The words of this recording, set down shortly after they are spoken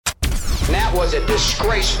was a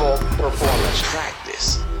disgraceful performance.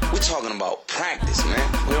 Practice. We're talking about practice,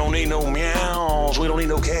 man. We don't need no meows. We don't need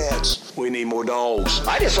no cats. We need more dogs.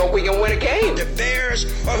 I just hope we can win a game. The Bears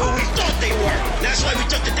are who we thought they were. That's why we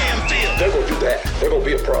took the damn field. They're going to do that. They're going to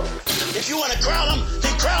be a problem. If you want to crown them,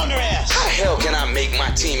 then crown their ass. How the hell can I make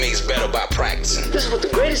my teammates better by practicing? This is what the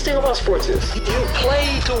greatest thing about sports is. You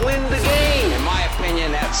play to win the game. In my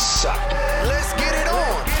opinion, that sucked. Let's get it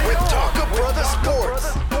on with Talker Brother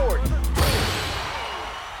Sports.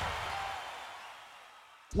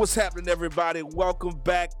 What's happening, everybody? Welcome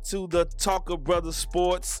back to the Talker Brother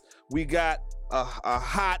Sports. We got a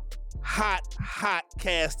hot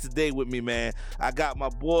cast today with me, man. I got my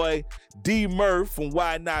boy D Murph from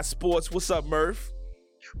Why Not Sports. What's up, Murph?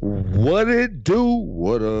 What it do?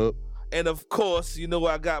 What up? And of course, you know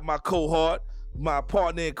I got my cohort, my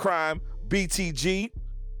partner in crime, BTG.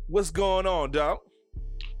 What's going on, dog?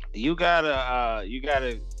 You gotta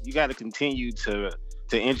continue to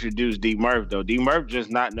introduce D Murph though. D Murph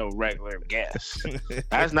just not no regular guest.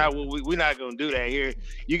 That's not what we're not gonna do that here.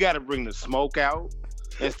 You gotta bring the smoke out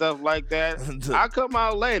and stuff like that. I'll come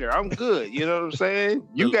out later. I'm good. You know what I'm saying?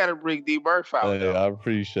 You gotta bring D Murph out. Hey, I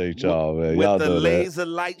appreciate y'all, man. With y'all the laser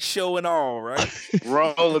light show and all, right?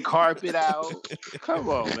 Roll the carpet out. Come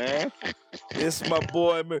on, man. It's my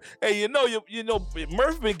boy Murph. Hey, you know,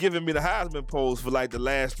 Murph been giving me the Heisman pose for like the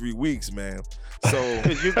last 3 weeks, man. So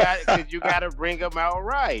cause you gotta bring him out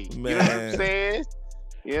right. Man. You know what I'm saying?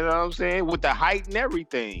 You know what I'm saying? With the height and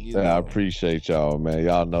everything. Yeah, I appreciate y'all, man.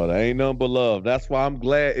 Y'all know that ain't nothing but love. That's why I'm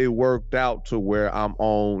glad it worked out to where I'm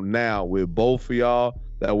on now with both of y'all.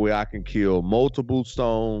 That way I can kill multiple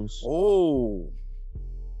stones. Oh.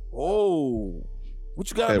 What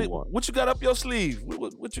you got? What you got up your sleeve?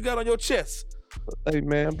 What you got on your chest? Hey,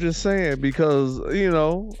 man, I'm just saying because, you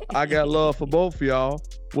know, I got love for both of y'all.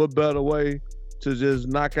 What better way to just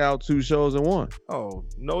knock out 2 shows in one? Oh,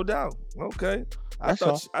 no doubt. Okay. I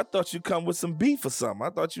thought you come with some beef or something. I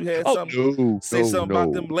thought you had something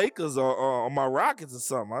about them Lakers or my Rockets or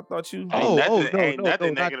something. I thought you. Ain't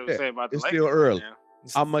nothing negative to say about the Lakers. It's Lakers. still early. Now.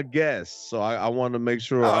 I'm a guest, so I want to make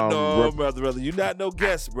sure. No, brother, you're not no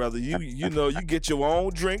guest, brother. You know you get your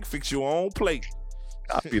own drink, fix your own plate.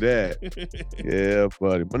 Copy that. Yeah,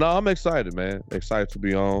 buddy. But no, I'm excited, man. Excited to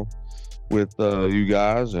be on with you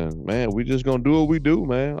guys, and man, we just gonna do what we do,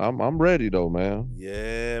 man. I'm ready though, man.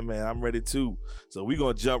 Yeah, man, I'm ready too. So we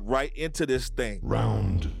gonna jump right into this thing.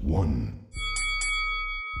 Round 1.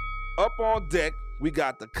 Up on deck, we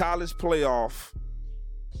got the college playoff.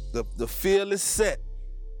 The field is set.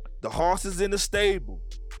 The horse is in the stable.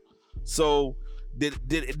 So did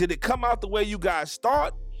it come out the way you guys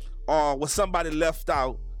thought, or was somebody left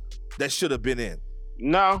out that should have been in?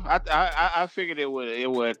 No, I figured it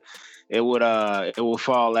would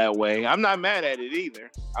fall that way. I'm not mad at it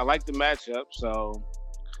either. I like the matchup. So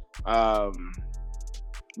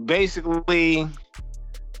basically,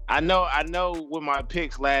 I know with my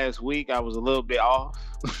picks last week I was a little bit off.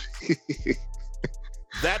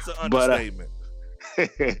 That's an understatement.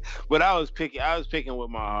 But I was picking with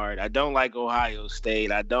my heart. I don't like Ohio State.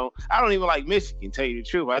 I don't even like Michigan, tell you the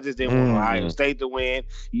truth. I just didn't want Ohio State to win.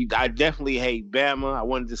 I definitely hate Bama. I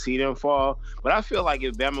wanted to see them fall. But I feel like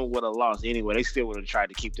if Bama would have lost anyway, they still would have tried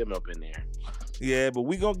to keep them up in there. Yeah, but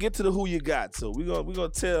we're going to get to the who you got. So we're gonna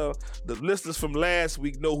tell the listeners from last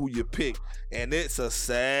week know who you picked. And it's a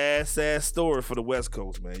sad story for the West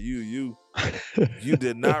Coast, man. You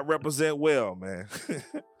did not represent well, man.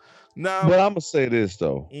 No, but I'm gonna say this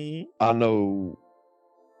though. Mm-hmm. I know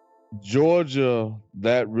Georgia.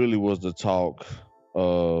 That really was the talk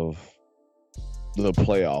of the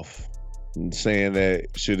playoff, and saying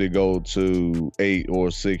that should it go to 8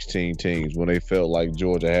 or 16 teams when they felt like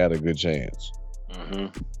Georgia had a good chance.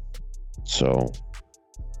 Mm-hmm. So,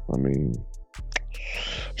 I mean,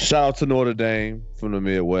 shout out to Notre Dame from the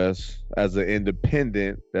Midwest. As an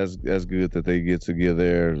independent, that's good that they get to give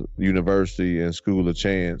their university and school a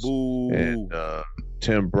chance. Ooh. And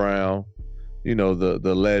Tim Brown, you know,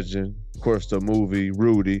 the legend, of course, the movie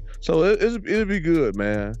Rudy. So it'll be good,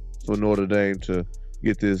 man, for Notre Dame to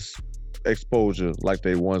get this exposure like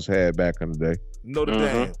they once had back in the day. Notre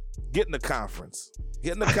Dame, get in the conference.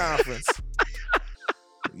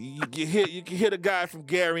 You can hear the guy from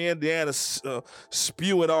Gary, Indiana,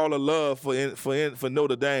 spewing all the love for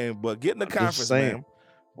Notre Dame, but get in the conference, man.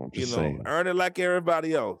 Earn it like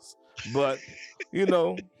everybody else. But you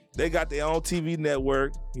know, they got their own TV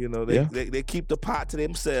network. You know, they keep the pot to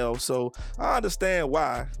themselves. So I understand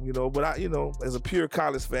why. You know, but as a pure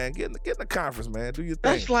college fan, get in the conference, man. Do your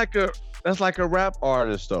thing. That's like a rap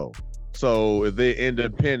artist though. So if they're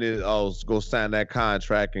independent, I'll go sign that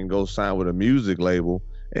contract and go sign with a music label.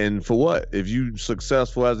 And for what? If you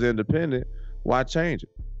successful as an independent, why change it?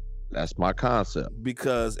 That's my concept.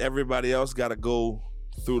 Because everybody else got to go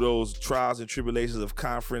through those trials and tribulations of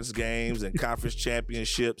conference games and conference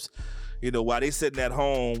championships. You know, while they sitting at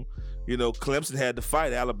home, you know, Clemson had to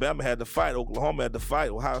fight, Alabama had to fight, Oklahoma had to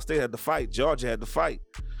fight, Ohio State had to fight, Georgia had to fight.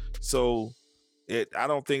 So I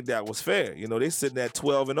don't think that was fair. You know, they sitting at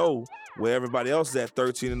 12-0 where everybody else is at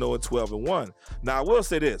 13-0 and 12-1. Now, I will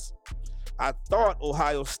say this. I thought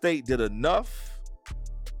Ohio State did enough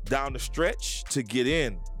down the stretch to get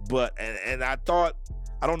in, but and I thought,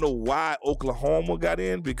 I don't know why Oklahoma got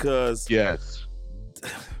in, because yes,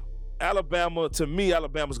 Alabama, to me,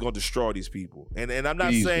 Alabama's going to destroy these people. And I'm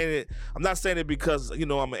not saying it because, you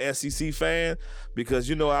know, I'm an SEC fan, because,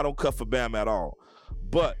 you know, I don't cut for Bama at all.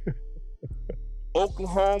 But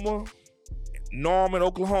Oklahoma, Norman,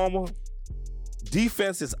 Oklahoma,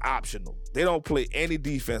 defense is optional. They don't play any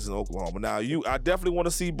defense in Oklahoma. Now, I definitely want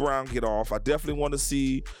to see Brown get off. I definitely want to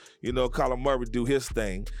see, you know, Kyler Murray do his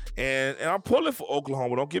thing. And I'm pulling for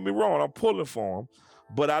Oklahoma. Don't get me wrong. I'm pulling for them.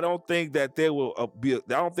 But I don't think that they will I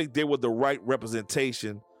don't think they were the right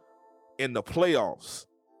representation in the playoffs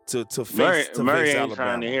to face Murray ain't Alabama.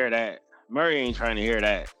 trying to hear that. Murray ain't trying to hear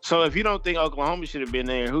that. So if you don't think Oklahoma should have been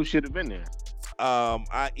there, who should have been there?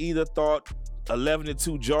 I either thought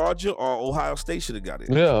 11-2 Georgia or Ohio State should have got it.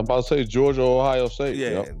 Yeah, I'm about to say Georgia or Ohio State.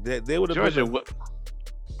 Yeah, yep. they would have Georgia.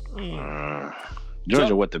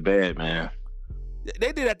 Georgia went to bed, man.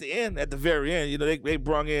 They did at the end, at the very end. You know, they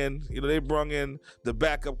brung in the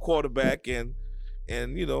backup quarterback, and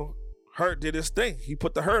you know, Hurt did his thing. He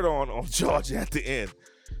put the hurt on Georgia at the end.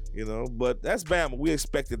 You know, but that's Bama. We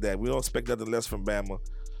expected that. We don't expect nothing less from Bama.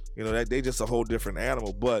 You know, they just a whole different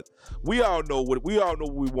animal. But we all know what we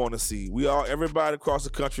want to see. Everybody across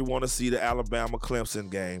the country want to see the Alabama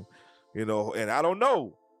Clemson game. You know, and I don't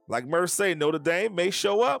know. Like Murph say, Notre Dame may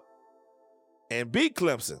show up and beat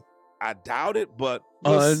Clemson. I doubt it, but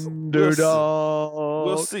underdog.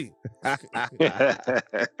 We'll see.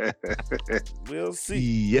 We'll see.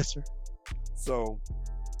 Yes, sir. So,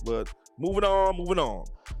 but moving on.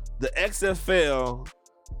 The XFL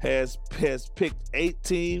has picked 8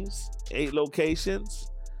 teams, 8 locations,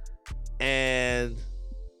 and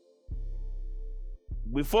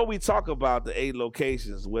before we talk about the 8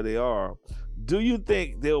 locations where they are, do you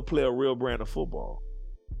think they'll play a real brand of football?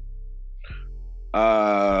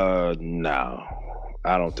 No,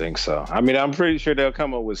 I don't think so. I mean, I'm pretty sure they'll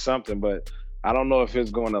come up with something, but I don't know if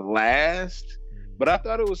it's going to last. But I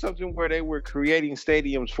thought it was something where they were creating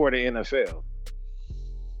stadiums for the NFL.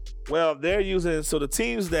 Well, they're using, so the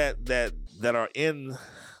teams that are in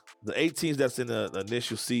the 8 teams that's in the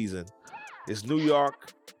initial season is New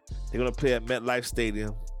York. They're going to play at MetLife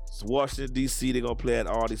Stadium. It's Washington, D.C. They're going to play at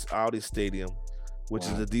Audi Stadium, which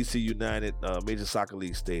is the D.C. United Major Soccer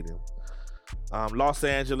League Stadium. Los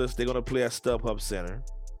Angeles, they're going to play at StubHub Center,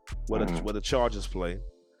 where the Chargers play,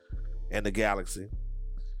 and the Galaxy.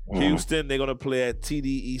 Houston, they're going to play at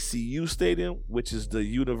TDECU Stadium, which is the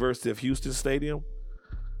University of Houston Stadium.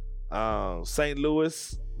 St.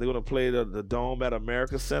 Louis, they're going to play the Dome at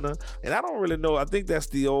America Center. And I don't really know. I think that's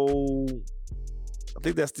the old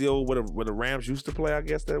where the Rams used to play, I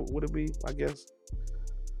guess that would it be, I guess.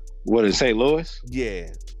 What, in St. Louis?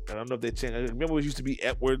 Yeah. I don't know if they changed. I remember it used to be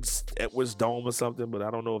Edwards Dome or something, but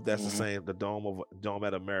I don't know if that's the same, the Dome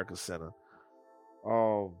at America Center.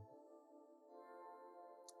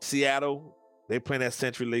 Seattle, they playing at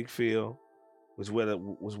CenturyLink Field, was where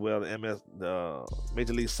the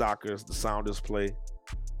Major League Soccer, the Sounders play,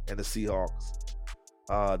 and the Seahawks.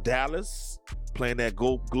 Dallas playing at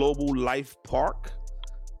Global Life Park,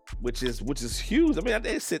 which is huge. I mean,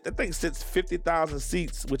 that thing sits 50,000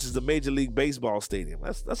 seats, which is the Major League Baseball stadium.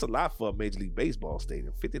 That's a lot for a Major League Baseball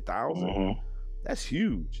stadium. 50,000. That's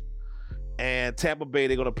huge. And Tampa Bay,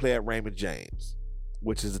 they're going to play at Raymond James,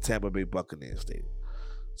 which is the Tampa Bay Buccaneers stadium.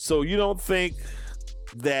 So you don't think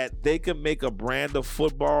that they can make a brand of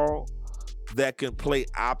football that can play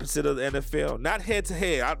opposite of the NFL? Not head to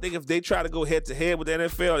head. I think if they try to go head to head with the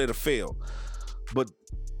NFL, it'll fail. But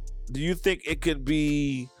do you think it could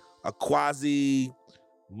be a quasi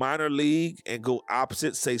minor league and go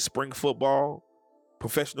opposite, say spring football,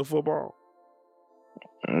 professional football?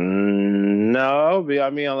 No, I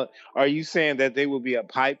mean, are you saying that they will be a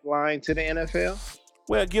pipeline to the NFL?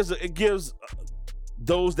 Well, it gives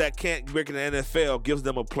those that can't work in the NFL, gives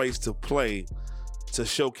them a place to play, to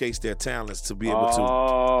showcase their talents, to be able to.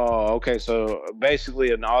 Oh, okay. So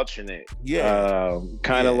basically an alternate. Yeah.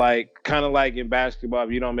 Kind of like in basketball,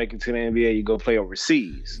 if you don't make it to the NBA, you go play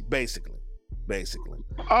overseas. Basically.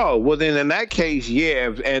 Oh, well then in that case, yeah.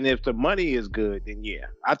 And if the money is good, then yeah.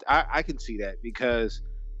 I can see that, because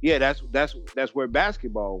Yeah, that's where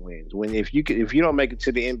basketball wins. When if you don't make it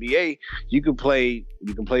to the NBA, you can play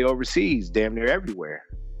overseas, damn near everywhere.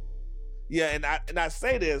 Yeah, and I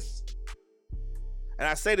say this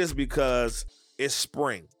because it's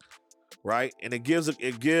spring, right? And it gives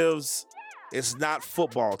it's not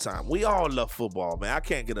football time. We all love football, man. I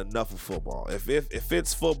can't get enough of football. If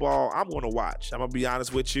it's football, I'm going to watch. I'm going to be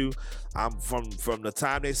honest with you. I'm from the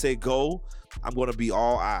time they say go, I'm going to be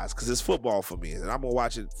all eyes because it's football for me, and I'm going to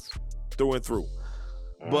watch it through and through.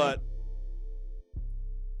 But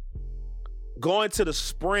going to the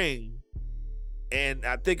spring, and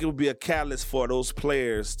I think it would be a catalyst for those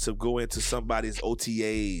players to go into somebody's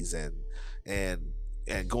OTAs and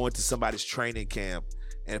go into somebody's training camp,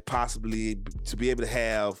 and possibly to be able to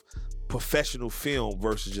have professional film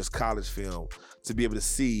versus just college film to be able to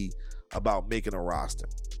see about making a roster.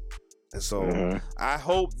 And so I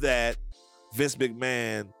hope that Vince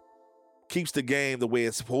McMahon keeps the game the way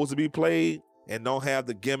it's supposed to be played and don't have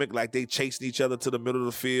the gimmick like they chasing each other to the middle of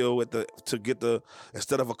the field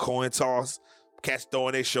instead of a coin toss, cats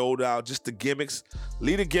throwing their shoulder out, just the gimmicks.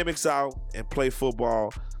 Leave the gimmicks out and play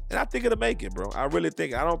football. And I think it'll make it, bro. I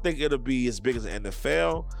don't think it'll be as big as the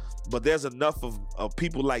NFL, but there's enough of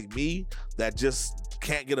people like me that just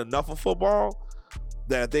can't get enough of football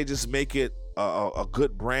that if they just make it a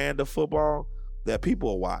good brand of football, that people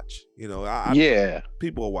will watch. You know,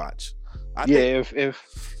 people will watch.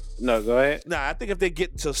 No, go ahead. Nah, I think if they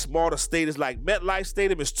get to smaller stadiums, like MetLife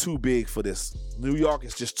Stadium is too big for this. New York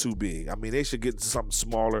is just too big. I mean, they should get to something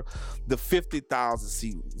smaller. The 50,000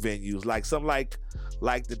 seat venues, like something like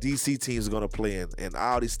the DC teams are going to play in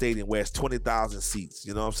Audi Stadium where it's 20,000 seats.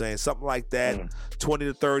 You know what I'm saying? Something like that, 20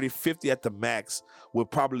 to 30, 50 at the max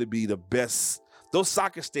would probably be the best. Those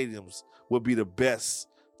soccer stadiums would be the best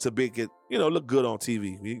to make it, look good on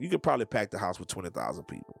TV. You could probably pack the house with 20,000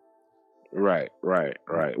 people. Right.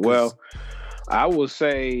 Well, I will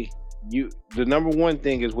say the number one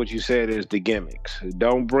thing is what you said is the gimmicks.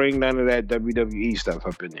 Don't bring none of that WWE stuff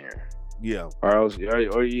up in there. Yeah. Or else,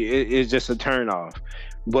 or it's just a turn off.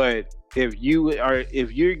 But if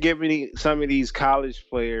you're giving some of these college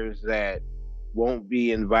players that won't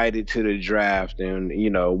be invited to the draft and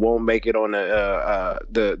won't make it on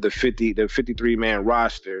the 53 man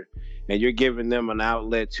roster, and you're giving them an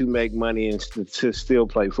outlet to make money and to still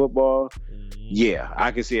play football, yeah,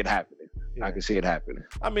 I can see it happening. Yeah. I can see it happening.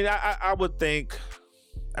 I mean, I would think.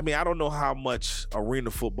 I mean, I don't know how much arena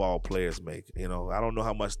football players make. I don't know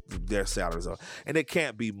how much their salaries are, and it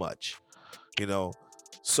can't be much.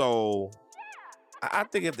 So I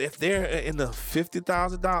think if they're in the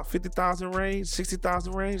 $50,000 range,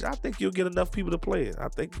 $60,000 range, I think you'll get enough people to play it. I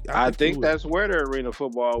think that's where the arena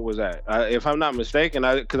football was at. If I'm not mistaken,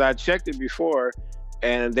 because I checked it before,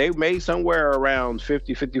 and they made somewhere around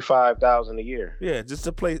 $55,000 a year. Yeah, just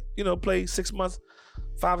to play 6 months,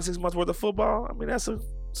 5 or 6 months worth of football. I mean, that's a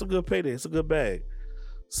good payday. It's a good bag.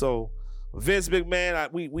 So Vince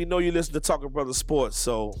McMahon, we know you listen to Talking Brothers Sports,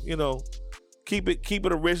 so keep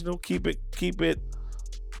it original, keep it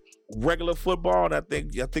regular football, and I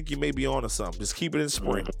think you may be on to something. Just keep it in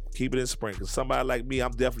spring. Keep it in spring. Because somebody like me,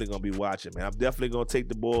 I'm definitely gonna be watching, man. I'm definitely gonna take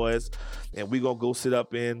the boys, and we're gonna go sit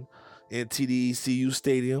up in TDECU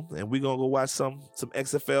Stadium, and we're gonna go watch some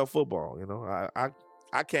XFL football.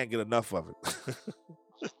 I can't get enough of it.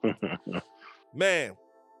 Man,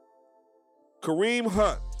 Kareem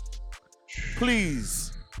Hunt,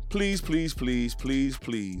 please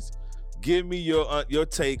give me your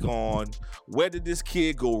take on where did this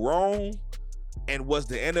kid go wrong, and was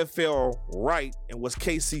the NFL right, and was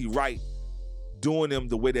KC right doing him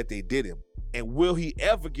the way that they did him, and will he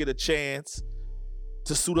ever get a chance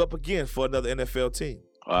to suit up again for another NFL team?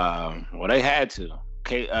 Well, they had to.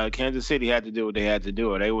 Kansas City had to do what they had to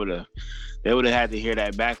do, or they would have had to hear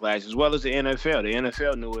that backlash, as well as the NFL. The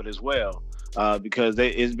NFL knew it as well. Because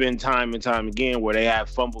it's been time and time again where they have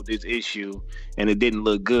fumbled this issue and it didn't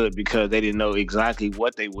look good because they didn't know exactly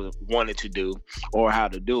what they wanted to do or how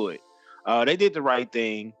to do it. They did the right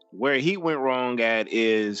thing. Where he went wrong at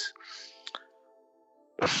is,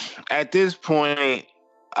 at this point,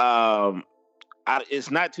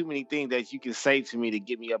 it's not too many things that you can say to me to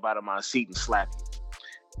get me up out of my seat and slap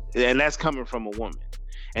you. And that's coming from a woman.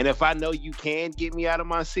 And if I know you can get me out of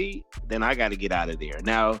my seat, then I got to get out of there.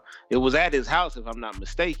 Now, it was at his house, if I'm not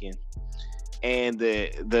mistaken. And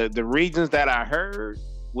the reasons that I heard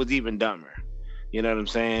was even dumber. You know what I'm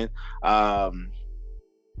saying?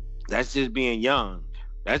 That's just being young.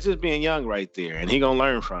 That's just being young right there. And he going to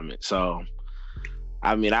learn from it. So,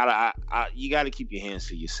 I mean, you got to keep your hands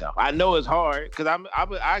to yourself. I know it's hard because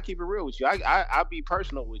I keep it real with you. I'll be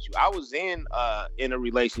personal with you. I was in a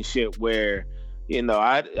relationship where,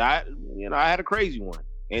 I had a crazy one,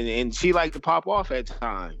 and she liked to pop off at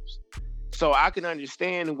times. So I can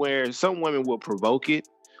understand where some women will provoke it.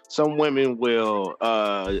 Some women will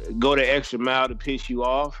go the extra mile to piss you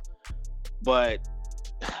off, but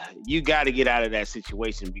you got to get out of that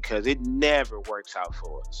situation because it never works out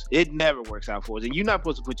for us. It never works out for us. And you're not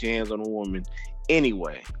supposed to put your hands on a woman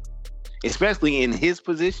anyway, especially in his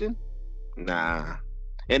position. Nah.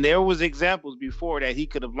 And there was examples before that he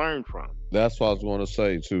could have learned from. That's what I was going to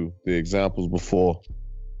say, too. The examples before.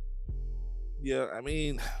 Yeah, I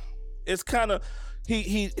mean, it's kind of,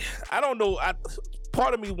 I don't know.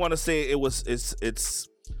 Part of me want to say it's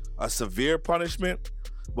a severe punishment,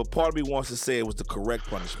 but part of me wants to say it was the correct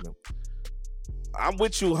punishment. I'm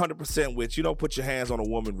with you 100% with you don't put your hands on a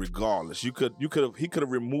woman regardless. He could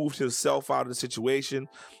have removed himself out of the situation.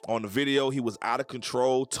 On the video, he was out of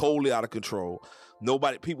control, totally out of control.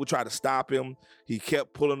 People tried to stop him. He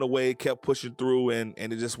kept pulling away, kept pushing through, and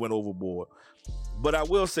it just went overboard. But I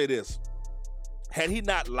will say this. Had he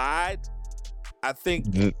not lied, I think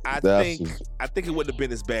it wouldn't have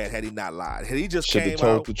been as bad had he not lied. Had he just should have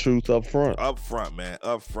told the truth up front. Up front, man.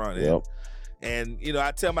 Up front. Yep. And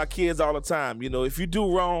I tell my kids all the time, if you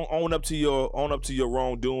do wrong, own up to your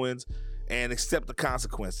wrongdoings and accept the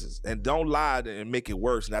consequences. And don't lie and make it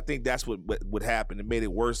worse. And I think that's what happened. It made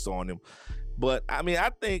it worse on him. But I mean,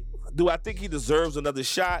 do I think he deserves another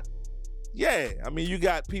shot? Yeah. I mean, you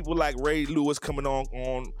got people like Ray Lewis going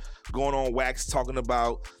on wax talking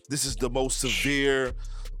about this is the most severe,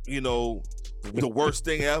 the worst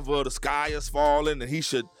thing ever. The sky is falling, and he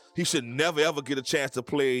should never ever get a chance to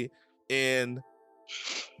play in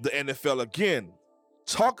the NFL again.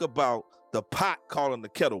 Talk about the pot calling the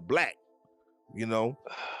kettle black.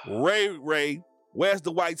 Ray, where's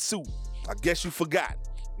the white suit? I guess you forgot.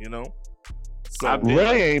 So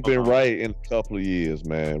Ray ain't been right in a couple of years,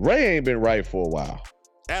 man. Ray ain't been right for a while.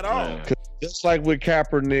 At all. Just like with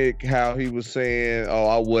Kaepernick, how he was saying, oh,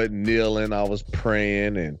 I wasn't kneeling, I was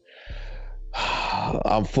praying, and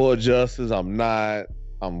I'm for justice, I'm not.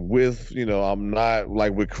 I'm with, I'm not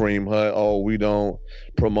like with Kareem Hunt, oh, we don't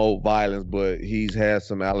promote violence, but he's had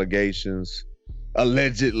some allegations,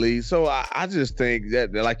 allegedly. So I just think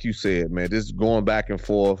that, like you said, man, this going back and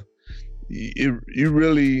forth,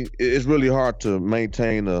 it's really hard to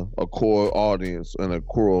maintain a core audience and a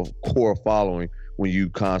core following when you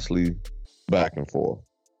constantly back and forth.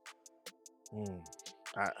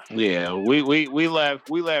 Yeah, we left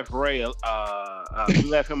Ray. We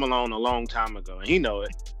left him alone a long time ago, and he know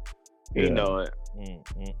it. He know it.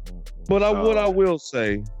 But what I will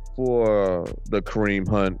say for the Kareem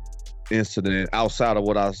Hunt incident, outside of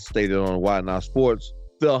what I stated on Why Not Sports,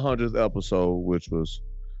 the 100th episode, which was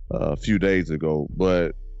a few days ago,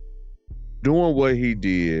 but doing what he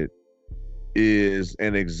did is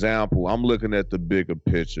an example. I'm looking at the bigger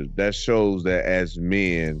picture that shows that as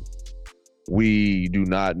men, we do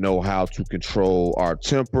not know how to control our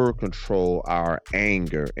temper, control our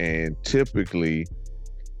anger. And typically,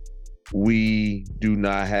 we do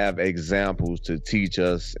not have examples to teach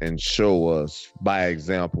us and show us by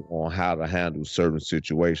example on how to handle certain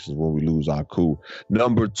situations when we lose our cool.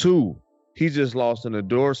 Number two, he just lost an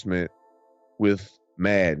endorsement with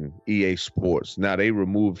Madden, EA Sports. Now they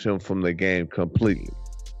removed him from the game completely.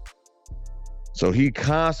 So he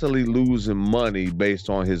constantly losing money based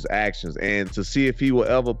on his actions. And to see if he will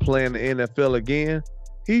ever play in the NFL again,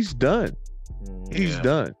 he's done. He's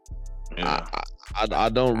done. Yeah. I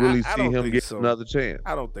don't really see him get another chance.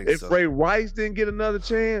 I don't think so. If Ray Rice didn't get another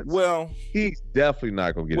chance, well, he's definitely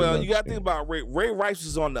not going to get another chance. Well, you got to think about Ray Rice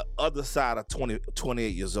was on the other side of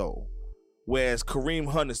 28 years old, whereas Kareem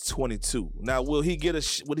Hunt is 22. Now, will he get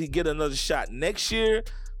another shot next year?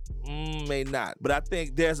 May not, but I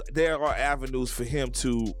think there are avenues for him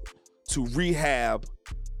to rehab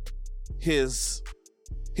his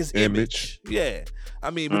image. Yeah, I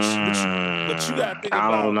mean, but you gotta think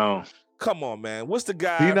about. I don't know. Come on, man. What's the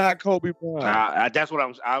guy? He not Kobe Bryant. That's what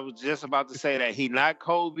I was just about to say. That he not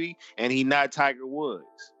Kobe and he not Tiger Woods.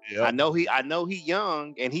 Yep. I know he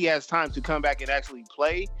young and he has time to come back and actually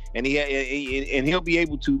play, and he'll be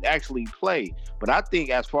able to actually play. But I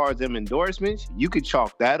think as far as them endorsements, you could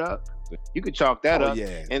chalk that up.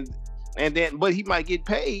 Yeah. And then, but he might get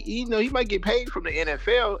paid. He might get paid from the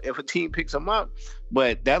NFL if a team picks him up.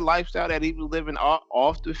 But that lifestyle that he was living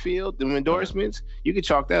off the field, them endorsements, you can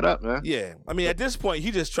chalk that up, man. Yeah, I mean, at this point,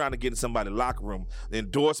 he's just trying to get in somebody's locker room. The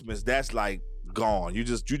endorsements, that's like gone. You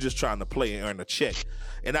just trying to play and earn a check.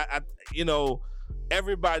 And I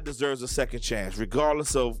everybody deserves a second chance,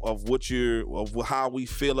 regardless of how we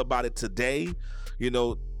feel about it today.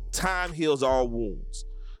 Time heals all wounds.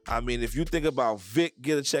 I mean, if you think about Vic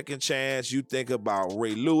get a second chance, you think about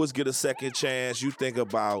Ray Lewis get a second chance, you think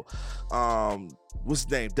about what's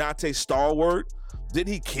his name, Dante Stallworth.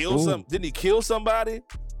 Didn't he kill somebody?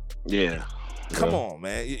 Yeah. Come on,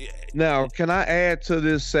 man. Now, can I add to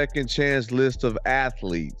this second chance list of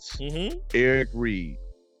athletes? Eric Reed.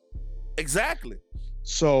 Exactly.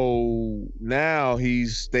 So now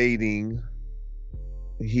he's stating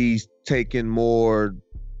he's taking more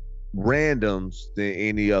randoms than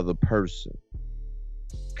any other person.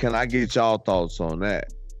 Can I get y'all thoughts on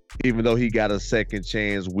that? Even though he got a second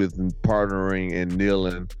chance with partnering and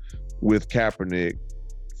kneeling with Kaepernick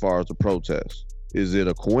as far as the protest. Is it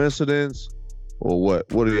a coincidence or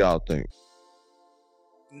what? What do y'all think?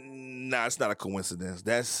 Nah, it's not a coincidence.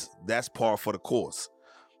 That's par for the course.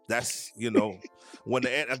 That's, when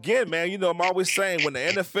again, man, I'm always saying when the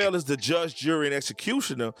NFL is the judge, jury, and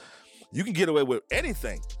executioner, you can get away with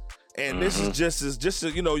anything. And this is just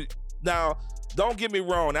now, don't get me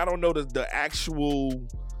wrong. I don't know the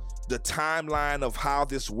timeline of how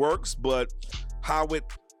this works, but how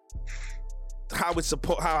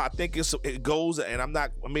I think it goes, and I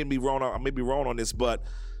may be wrong on this, but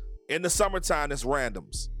in the summertime it's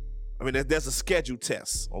randoms. I mean, there's a scheduled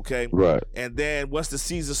test, okay? Right. And then once the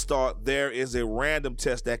season starts, there is a random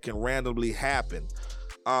test that can randomly happen.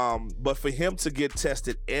 But for him to get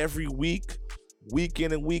tested every week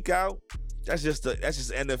in and week out, that's just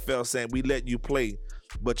NFL saying we let you play,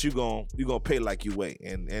 but you're gonna pay like you weigh,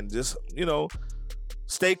 and just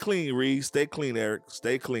stay clean, Reed. Stay clean, Eric.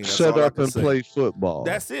 Stay clean. That's Shut up and play football.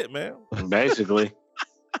 That's it, man. Basically.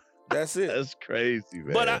 That's it. That's crazy,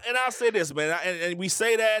 man. But I'll say this, man, and we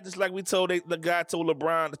say that just like we told the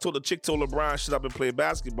chick told LeBron, shut up and play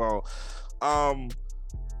basketball.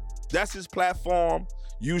 That's his platform.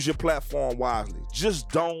 Use your platform wisely. Just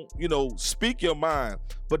don't, speak your mind,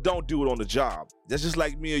 but don't do it on the job. That's just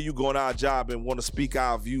like me or you going to our job and want to speak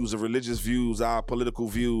our views, our religious views, our political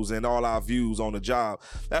views, and all our views on the job.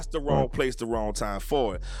 That's the wrong place, the wrong time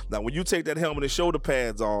for it. Now, when you take that helmet and shoulder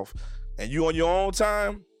pads off and you on your own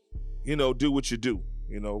time, do what you do,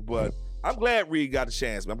 but I'm glad Reed got a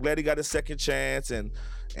chance. I'm glad he got a second chance, and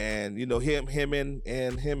him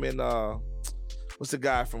and what's the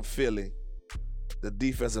guy from Philly, the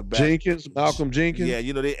defensive back, Malcolm Jenkins. Yeah,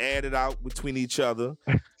 they added out between each other.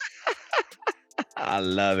 I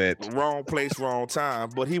love it. Wrong place, wrong time,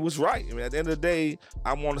 but he was right. I mean, at the end of the day,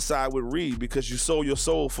 I'm on the side with Reed because you sold your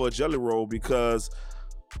soul for a jelly roll because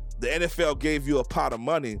the NFL gave you a pot of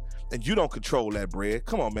money and you don't control that bread.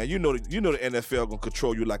 Come on, man. You know the NFL gonna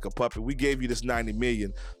control you like a puppet. We gave you this $90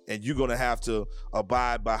 million and you're gonna have to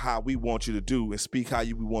abide by how we want you to do and speak how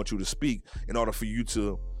we want you to speak in order for you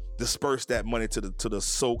to disperse that money to the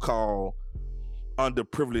so-called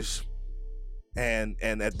underprivileged and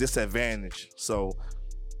at disadvantage. So,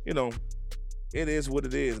 it is what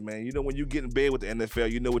it is, man. When you get in bed with the NFL,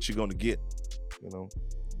 you know what you're gonna get.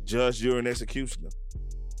 Judge, jury, and executioner.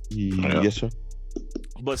 Yes, sir.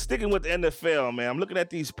 But sticking with the NFL, man, I'm looking at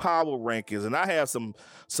these power rankings, and I have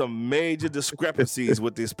some major discrepancies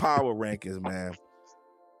with these power rankings, man.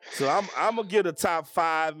 So I'm gonna give the top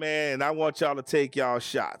 5, man, and I want y'all to take y'all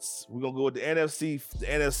shots. We're gonna go with the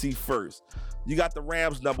NFC first. You got the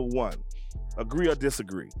Rams number 1. Agree or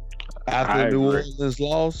disagree? After New Orleans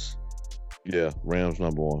loss, yeah, Rams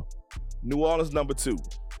number 1. New Orleans number 2.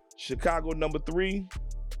 Chicago number 3.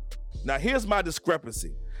 Now here's my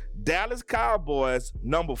discrepancy. Dallas Cowboys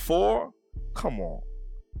number 4. Come on.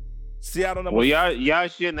 Seattle number 4. Y'all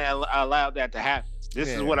shouldn't have allowed that to happen. This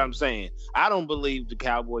is what I'm saying. I don't believe the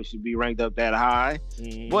Cowboys should be ranked up that high,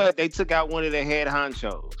 but they took out one of their head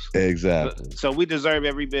honchos. Exactly. So we deserve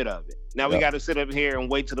every bit of it. Now we got to sit up here and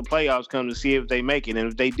wait till the playoffs come to see if they make it. And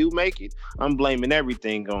if they do make it, I'm blaming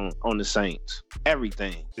everything on the Saints.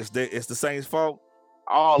 Everything. It's the Saints' fault.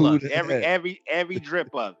 All of it. Every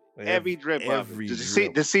drip of it. Every drip of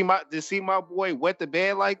it. To see my boy wet the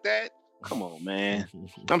bed like that. Come on, man.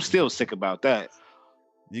 I'm still sick about that.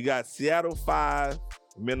 You got Seattle 5,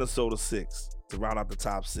 Minnesota 6 to round out the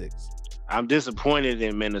top 6. I'm disappointed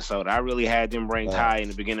in Minnesota. I really had them ranked high in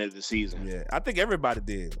the beginning of the season. Yeah, I think everybody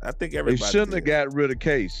did. They shouldn't have got rid of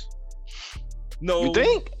Case. No, you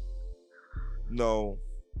think? No,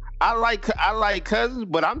 I like Cousins,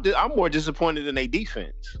 but I'm more disappointed in their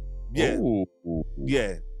defense. Yeah, Ooh.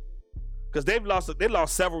 yeah, because they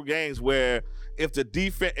lost several games where if the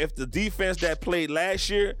defense that played last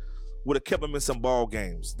year would have kept them in some ball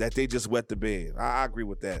games that they just wet the bed. I agree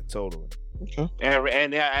with that totally. Okay.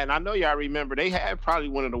 And I know y'all remember they had probably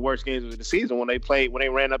one of the worst games of the season when they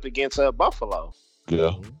ran up against Buffalo.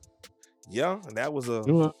 Yeah. Yeah, and that was a.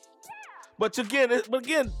 But this is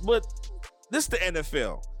the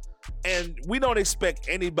NFL. And we don't expect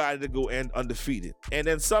anybody to go undefeated. And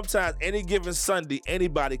then sometimes any given Sunday,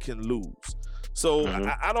 anybody can lose. So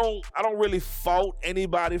I don't really fault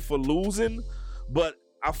anybody for losing, but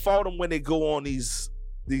I fault them when they go on these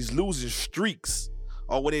losing streaks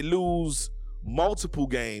or when they lose multiple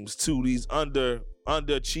games to these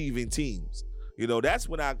underachieving teams. You know, that's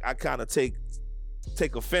when I kind of take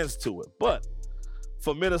offense to it. But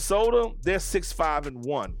for Minnesota, they're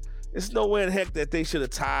 6-5-1. It's no way in heck that they should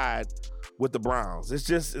have tied with the Browns. It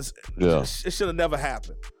should have never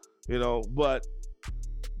happened, you know. But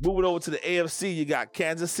moving over to the AFC, you got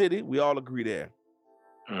Kansas City. We all agree there.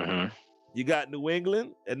 You got New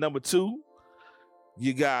England at number 2.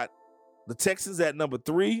 You got the Texans at number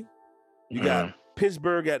 3. You got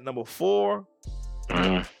Pittsburgh at number 4.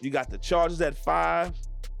 You got the Chargers at 5,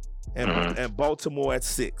 and Baltimore at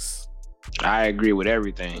 6. I agree with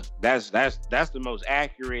everything. That's the most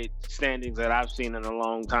accurate standings that I've seen in a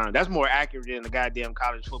long time. That's more accurate than the goddamn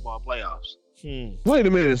college football playoffs. Wait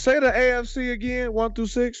a minute. Say the AFC again. 1 through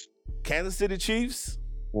 6. Kansas City Chiefs.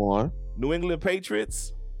 1. New England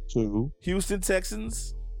Patriots. 2. Houston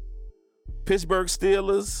Texans. Pittsburgh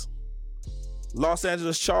Steelers. Los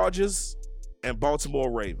Angeles Chargers, and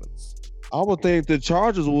Baltimore Ravens. I would think the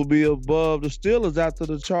Chargers will be above the Steelers after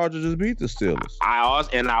the Chargers just beat the Steelers. I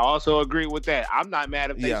also agree with that. I'm not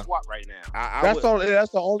mad if they swap right now.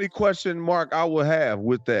 That's the only question mark I would have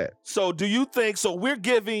with that. So do you think, so we're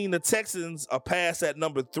giving the Texans a pass at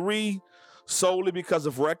number 3 solely because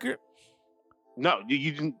of record? No. Do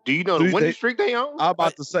you know the winning streak they on? I'm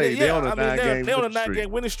about to say they're on a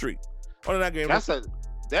 9-game winning streak. On a 9-game winning streak.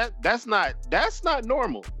 That's not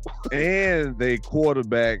normal. And their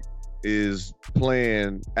quarterback is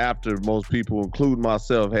playing after most people, including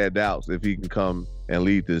myself, had doubts if he can come and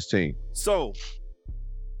lead this team. So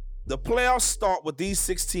the playoffs start with these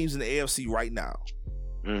 6 teams in the AFC right now.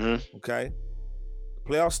 Okay,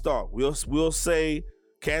 playoffs start. We'll say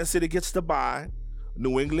Kansas City gets the bye,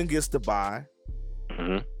 New England gets the bye,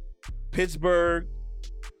 Pittsburgh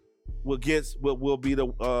will be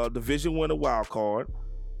the division winner wild card.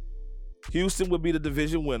 Houston would be the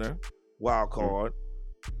division winner wild card.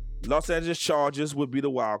 Los Angeles Chargers would be the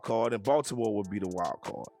wild card, and Baltimore would be the wild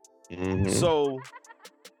card. So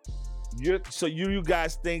you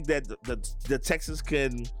guys think that the Texans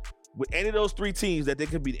can, with any of those 3 teams, that they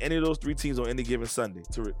can beat any of those 3 teams on any given Sunday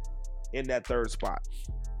to in that 3rd spot?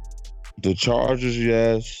 The Chargers,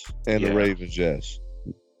 yes, and the Ravens, yes.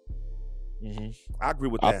 I agree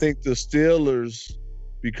with that. I think the Steelers,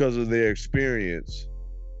 because of their experience,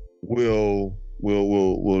 will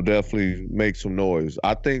definitely make some noise.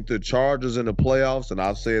 I think the Chargers in the playoffs, and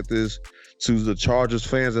I've said this to the Chargers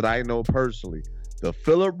fans that I know personally, the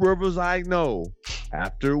Phillip Rivers I know,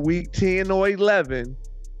 after week 10 or 11,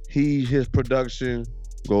 his production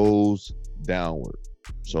goes downward.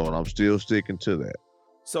 So, and I'm still sticking to that.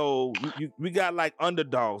 So we got like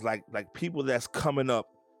underdogs, like people that's coming up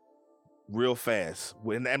real fast.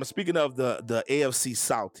 And I'm speaking of the AFC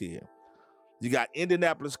South here. You got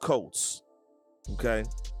Indianapolis Colts. Okay.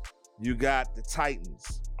 You got the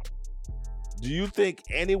Titans. Do you think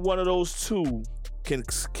any one of those 2 can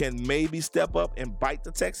maybe step up and bite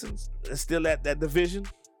the Texans and still at that division?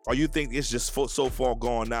 Or you think it's just so far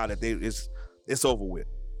gone now that it's over with?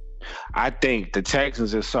 I think the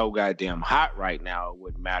Texans are so goddamn hot right now, it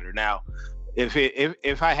wouldn't matter. Now,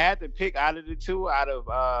 if I had to pick out of the 2, out of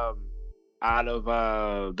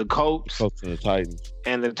the Colts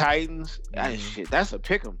and the Titans, that's a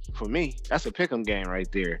pick'em for me. That's a pick'em game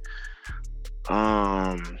right there.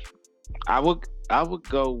 I would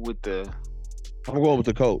go with the. I'm going with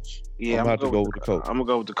the Colts. Yeah, I'm going to go with the Colts. I'm gonna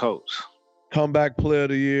go with the Colts. Comeback player of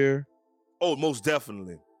the year. Oh, most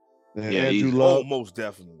definitely. And Andrew Luck. Oh, most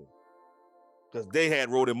definitely. Because they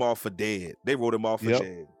wrote him off for dead. They wrote him off for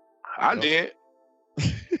dead. I did.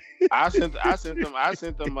 I sent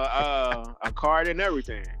them a card and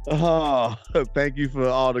everything. Oh, thank you for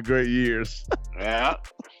all the great years. Yeah.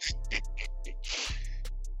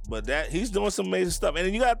 But he's doing some amazing stuff.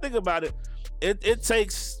 And you gotta think about it. It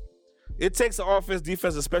takes the offense,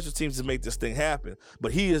 defense, and special teams to make this thing happen.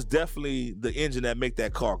 But he is definitely the engine that make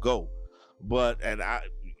that car go.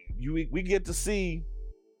 We get to see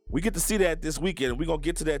that this weekend. We're gonna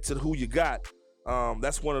get to that, to who you got.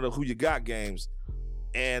 That's one of the who you got games.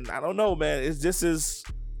 And I don't know, man.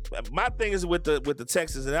 My thing is with the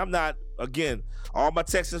Texans, and I'm not, again, all my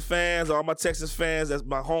Texans fans, that's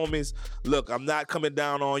my homies. Look, I'm not coming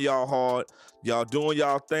down on y'all hard. Y'all doing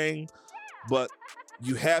y'all thing, but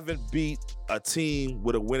you haven't beat a team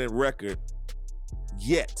with a winning record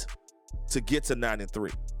yet to get to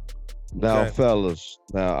 9-3. Now, fellas,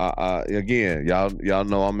 I again, y'all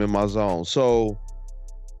know I'm in my zone. So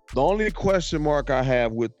the only question mark I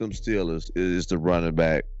have with them Steelers is the running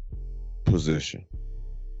back position.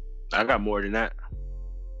 I got more than that.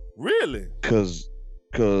 Really? Because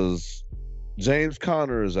James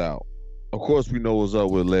Conner is out. Of course, we know what's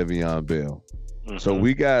up with Le'Veon Bell. Mm-hmm. So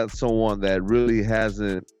we got someone that really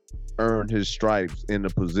hasn't earned his stripes in the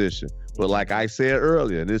position. But like I said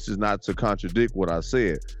earlier, and this is not to contradict what I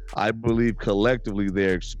said, I believe collectively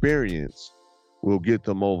their experience will get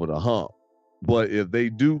them over the hump. But if they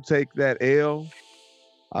do take that L,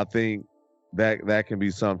 I think that can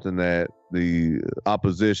be something that the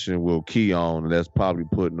opposition will key on, and that's probably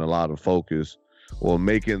putting a lot of focus or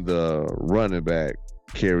making the running back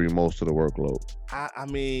carry most of the workload. I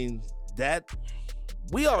mean, that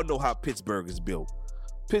we all know how Pittsburgh is built.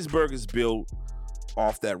 Pittsburgh is built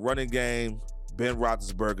off that running game, Ben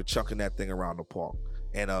Roethlisberger chucking that thing around the park,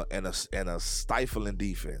 and a stifling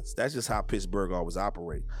defense. That's just how Pittsburgh always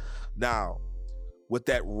operate. Now, with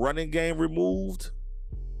that running game removed,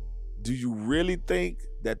 do you really think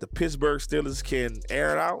that the Pittsburgh Steelers can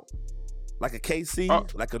air it out like a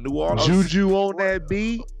KC, like a New Orleans? Juju on that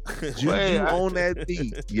beat. On that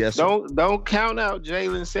beat. Yes. Don't count out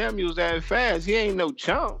Jalen Samuels that fast. He ain't no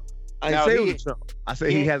chump. I didn't say he was a chump. I said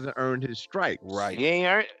he hasn't earned his stripes. Right. He ain't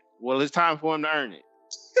earned it. Well, it's time for him to earn it.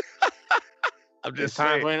 I'm just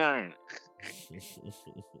time for him to earn it.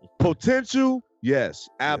 Potential, yes,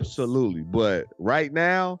 absolutely. But right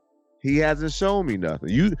now, he hasn't shown me nothing.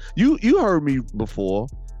 You heard me before.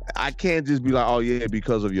 I can't just be like, oh yeah,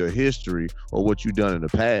 because of your history or what you've done in the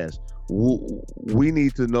past. We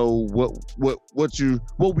need to know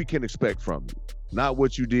what we can expect from you, not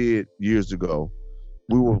what you did years ago.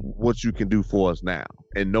 What you can do for us now,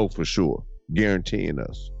 and know for sure, guaranteeing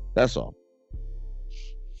us. That's all.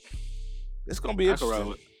 It's gonna be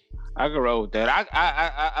interesting. I can roll with that.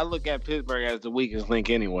 I look at Pittsburgh as the weakest link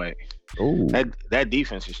anyway. Ooh. That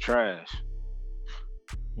defense is trash.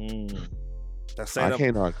 I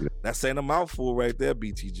can't argue that. That's saying a mouthful right there,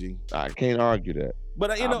 BTG. I can't argue that.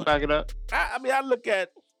 But I'll back it up. I mean, I look at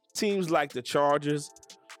teams like the Chargers.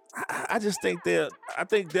 I just think I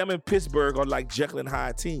think them and Pittsburgh are like Jekyll and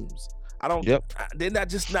Hyde teams. They're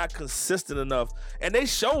not consistent enough, and they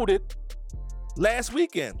showed it last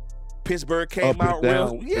weekend. Pittsburgh came out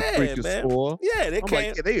real, man. Score. Yeah, they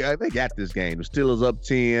came. Like, they got this game. The Steelers up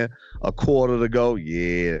 10, a quarter to go.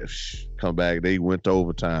 Yeah, come back. They went to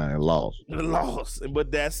overtime and lost.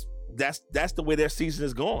 But that's the way their season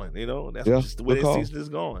is going. You know, that's just the way their season is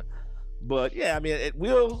going. But yeah, I mean,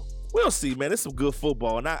 we'll see, man. It's some good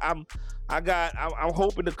football, and I'm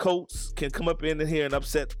hoping the Colts can come up in here and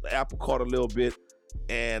upset the apple cart a little bit,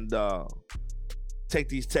 and take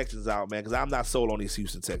these Texans out, man, because I'm not sold on these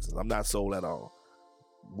Houston Texans. I'm not sold at all.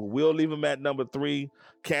 But we'll leave them at number 3.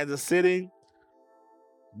 Kansas City,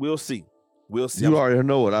 we'll see. You already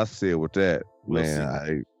know what I said with that,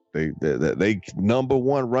 man. They number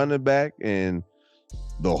 1 running back and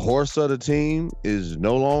the horse of the team is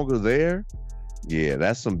no longer there. Yeah,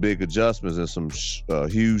 that's some big adjustments and some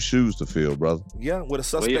huge shoes to fill, brother. Yeah, with a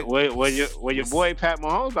suspect. Well, your boy Pat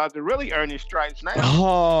Mahomes about to really earn his stripes now.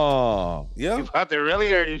 Oh, yeah. He's about to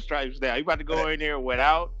really earn his stripes now. He's about to go in there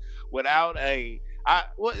without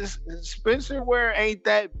Spencer Ware ain't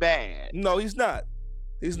that bad. No, he's not.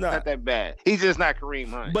 He's not that bad. He's just not Kareem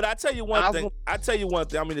Hunt. But I tell you one thing. I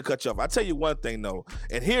mean to cut you off. I tell you one thing though,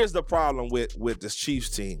 and here's the problem with this Chiefs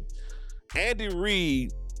team. Andy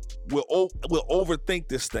Reid will overthink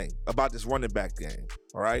this thing about this running back game.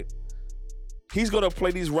 All right, he's gonna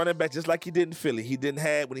play these running backs just like he did in Philly.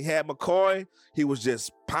 When he had McCoy, he was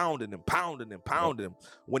just pounding him.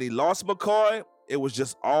 When he lost McCoy, it was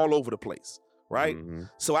just all over the place. Right. Mm-hmm.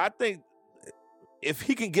 So I think if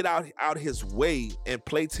he can get out his way and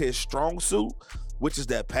play to his strong suit, which is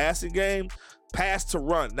that passing game, pass to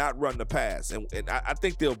run, not run to pass, and I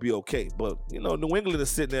think they'll be okay. But New England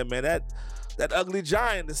is sitting there, man. That ugly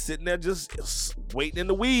giant is sitting there just waiting in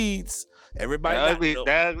the weeds. Everybody,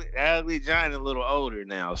 that ugly giant is a little older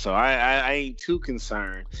now, so I ain't too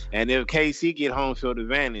concerned. And if KC get home field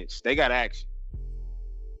advantage, they got action.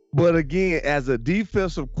 But again, as a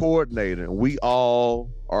defensive coordinator, we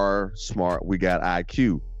all are smart. We got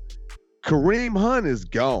IQ. Kareem Hunt is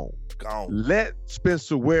gone. Let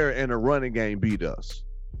Spencer Ware in a running game beat us.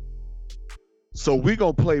 So we're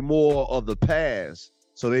going to play more of the pass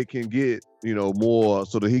so they can get, more,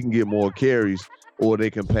 so that he can get more carries or they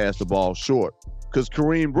can pass the ball short. Because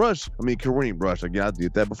Kareem Rush, again, I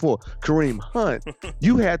did that before. Kareem Hunt,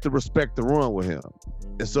 you had to respect the run with him.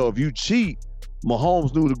 And so if you cheat,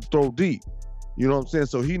 Mahomes knew to throw deep. You know what I'm saying?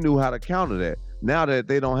 So he knew how to counter that. now that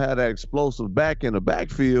they don't have that explosive back in the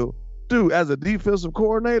backfield, dude, as a defensive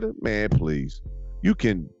coordinator, man, please. You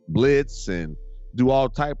can blitz and do all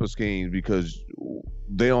type of schemes because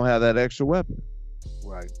they don't have that extra weapon.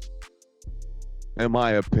 Right. In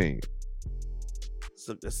my opinion.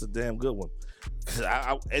 It's a damn good one.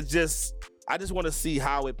 I just want to see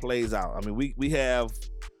how it plays out. I mean, we have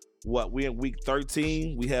we're in week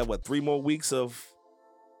 13. We have 3 more weeks of.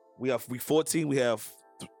 We have week 14. We have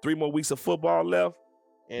 3 more weeks of football left,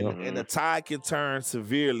 and the tide can turn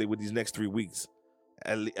severely with these next 3 weeks.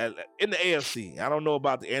 In the AFC, I don't know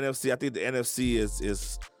about the NFC. I think the NFC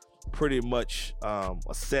is pretty much a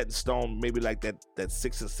set in stone. Maybe like that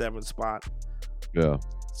 6 and 7 spot. Yeah.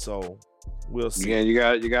 So we'll see. Yeah,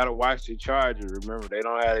 you got to watch the Chargers. Remember, they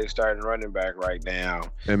don't have a starting running back right now.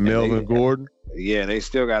 And Melvin Gordon. Yeah, they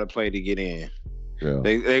still got to play to get in. Yeah.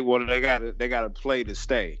 They got to play to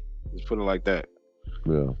stay. Let's put it like that.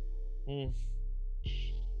 Yeah.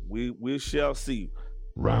 We shall see.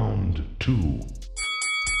 Round 2.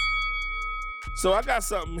 So I got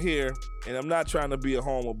something here, and I'm not trying to be a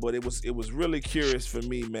homer, but it was really curious for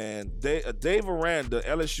me, man. Dave Aranda,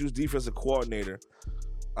 LSU's defensive coordinator,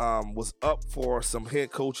 was up for some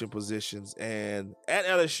head coaching positions, and at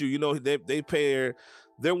LSU, you know,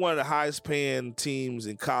 they're one of the highest paying teams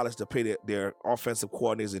in college to pay their offensive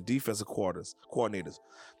coordinators and defensive coordinators.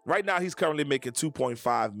 Right now, he's currently making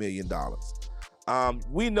 $2.5 million.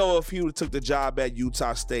 We know if he would have took the job at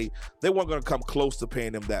Utah State, they weren't going to come close to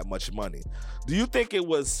paying him that much money. Do you think it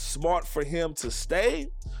was smart for him to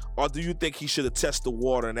stay, or do you think he should have tested the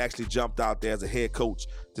water and actually jumped out there as a head coach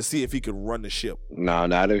to see if he could run the ship? No,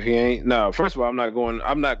 not if he ain't. No, first of all, I'm not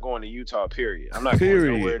going to Utah. Period. I'm not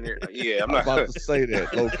going nowhere near. Yeah, I'm not about to say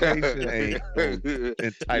that. Location ain't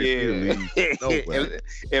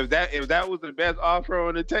If that was the best offer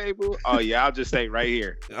on the table, oh yeah, I'll just stay right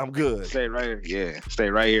here. I'm good. Stay right here. Yeah,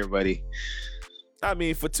 stay right here, buddy. I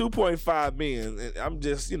mean, for $2.5 million, I'm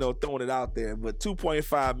just, throwing it out there, but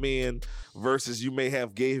 $2.5 million versus you may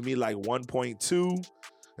have gave me like 1.2,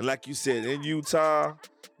 and like you said, in Utah,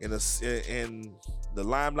 and the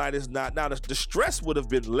limelight is not now. The stress would have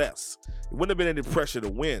been less. It wouldn't have been any pressure to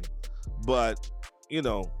win, but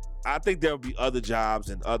I think there will be other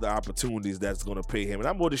jobs and other opportunities that's going to pay him, and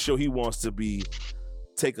I'm going to show he wants to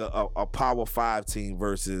take a Power 5 team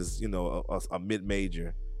versus a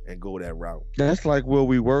mid-major and go that route. That's like where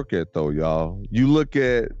we work at, though, y'all. You look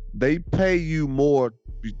at, they pay you more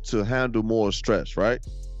to handle more stress, right?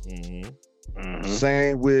 Mm-hmm. Mm-hmm.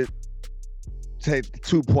 Same with take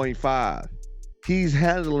 2.5. He's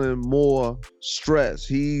handling more stress.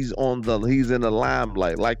 He's in the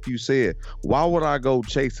limelight, like you said. Why would I go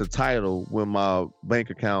chase a title when my bank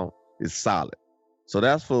account is solid? So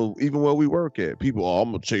that's for even where we work at. People,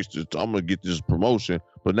 I'm gonna chase this. I'm gonna get this promotion,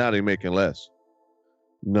 but now they're making less.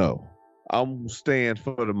 No, I'm staying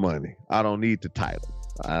for the money. I don't need the title.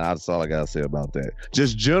 That's all I gotta say about that.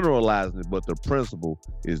 Just generalizing it, but the principle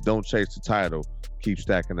is don't chase the title. Keep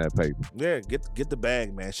stacking that paper. Yeah, get the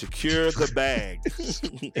bag, man. Secure the bag.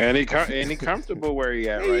 and he comfortable where he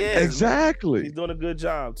at right now. Exactly. He's doing a good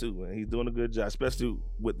job too, man. He's doing a good job, especially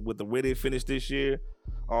with the way they finished this year.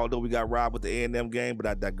 Although we got robbed with the A&M game, but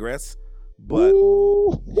I digress. But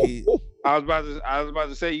I was about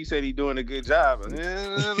to say, you said he's doing a good job.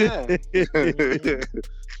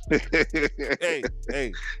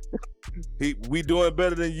 hey, we doing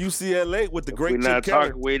better than UCLA with the great Chip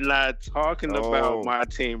Kelly. We're not talking about my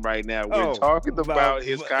team right now. We're talking about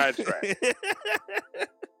his contract.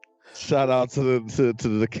 Shout out to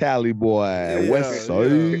the Cali boy, West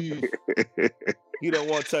Side. He don't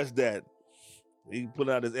want to touch that. He put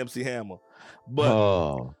out his MC Hammer.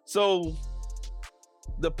 But so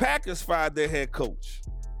the Packers fired their head coach.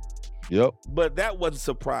 Yep. But that wasn't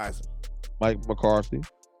surprising. Mike McCarthy.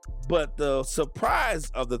 But the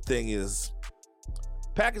surprise of the thing is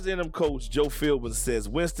Packers interim coach Joe Philbin says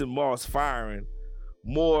Winston Moss firing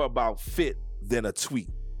more about fit than a tweet.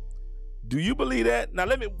 Do you believe that? Now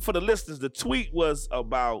for the listeners, the tweet was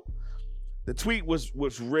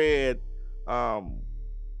read,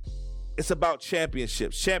 it's about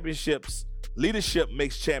championships. Leadership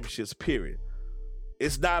makes championships, period.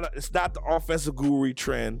 It's not the offensive guru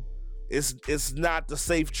trend. It's not the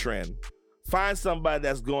safe trend. Find somebody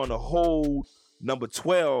that's going to hold number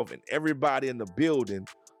 12 and everybody in the building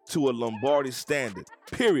to a Lombardi standard,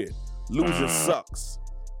 period. Losing sucks,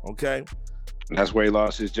 okay? That's where he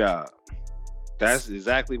lost his job. That's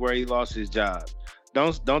exactly where he lost his job.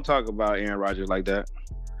 Don't talk about Aaron Rodgers like that.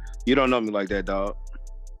 You don't know me like that, dog.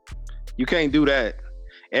 You can't do that.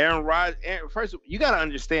 Aaron Rodgers. First, you got to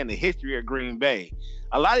understand the history of Green Bay.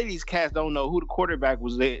 A lot of these cats don't know who the quarterback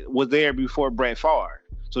was there before Brett Favre,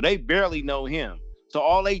 so they barely know him. So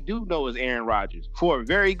all they do know is Aaron Rodgers for a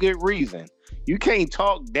very good reason. You can't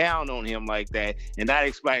talk down on him like that and not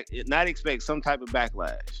expect some type of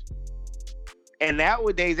backlash. And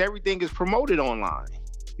nowadays, everything is promoted online.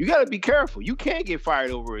 You got to be careful. You can't get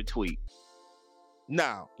fired over a tweet.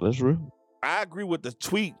 Now, that's real. I agree with the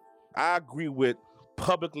tweet. I agree with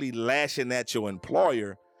publicly lashing at your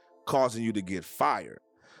employer, causing you to get fired.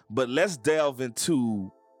 But let's delve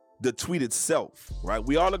into the tweet itself, right?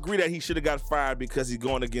 We all agree that he should have got fired because he's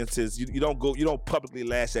going against his. You don't publicly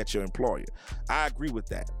lash at your employer. I agree with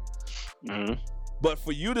that. Mm-hmm. But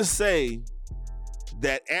for you to say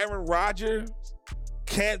that Aaron Rodgers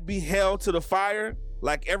can't be held to the fire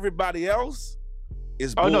like everybody else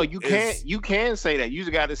is. Oh no, you can't. You can say that. You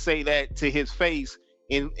just got to say that to his face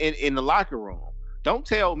in the locker room. Don't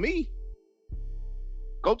tell me.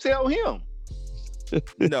 Go tell him.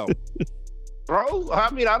 No. Bro,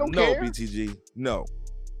 I mean, I don't care. No, BTG. No.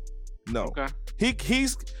 Okay.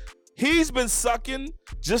 He's been sucking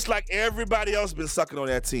just like everybody else been sucking on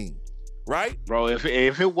that team, right? Bro, if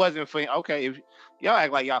it wasn't for him, okay, if y'all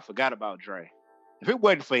act like y'all forgot about Dre. If it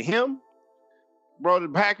wasn't for him, bro, the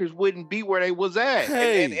Packers wouldn't be where they was at.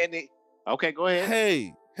 Hey. Okay, go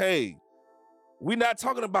ahead. Hey. We're not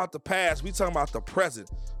talking about the past. We're talking about the present.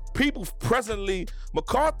 People presently,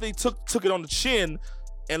 McCarthy took it on the chin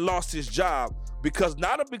and lost his job because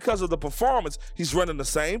of the performance. He's running the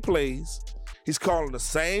same plays. He's calling the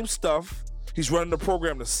same stuff. He's running the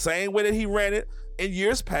program the same way that he ran it in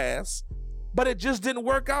years past, but it just didn't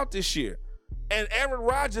work out this year. And Aaron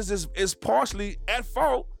Rodgers is partially at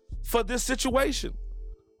fault for this situation.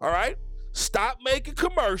 All right? Stop making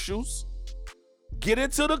commercials. Get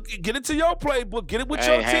into your playbook. Get it with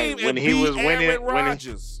your team and be Aaron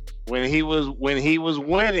Rodgers. When he was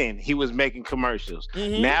winning, he was making commercials.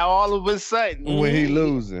 Mm-hmm. Now all of a sudden, when he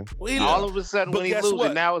losing, all of a sudden when he losing,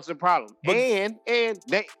 what? Now it's a problem. But, and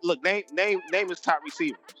name his top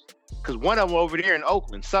receivers. Because one of them over there in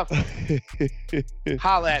Oakland suffering.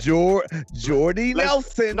 Holla at Jordy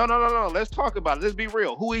Nelson. No. Let's talk about it. Let's be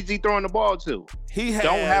real. Who is he throwing the ball to? He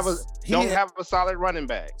don't have a solid running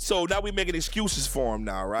back. So now we making excuses for him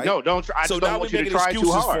now, right? No, don't try. So now we making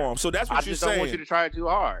excuses for him. So that's what you're saying. I just don't want you to try it too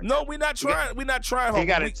hard. No, we're not trying. We're not trying. He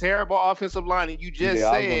got a terrible offensive line, and you just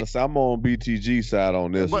said. I'm on BTG side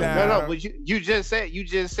on this. But but you just said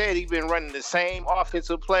he's been running the same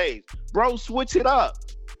offensive plays, bro. Switch it up.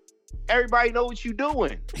 Everybody know what you're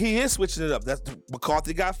doing. He is switching it up. That's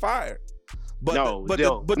McCarthy got fired. But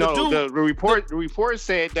the report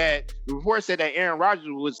said that Aaron Rodgers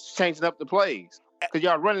was changing up the plays because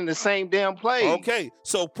y'all running the same damn plays. Okay,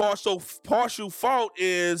 so partial fault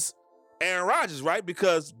is Aaron Rodgers, right?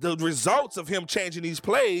 Because the results of him changing these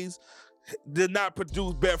plays did not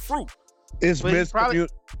bear fruit. It's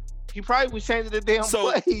he probably was changing the damn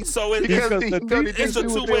plays. So it's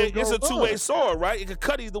a two-way sword, right? It could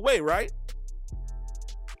cut either way, right?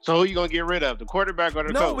 So who you gonna get rid of, the quarterback or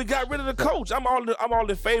the coach? No, we got rid of the coach. I'm all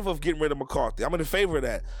in favor of getting rid of McCarthy. I'm in favor of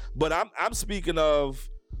that. But I'm speaking of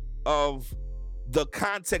the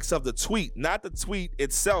context of the tweet, not the tweet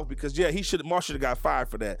itself. Because Marsh should have got fired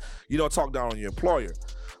for that. You don't talk down on your employer.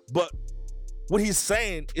 But what he's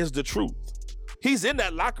saying is the truth. He's in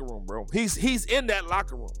that locker room, bro. He's in that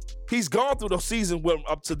locker room. He's gone through the season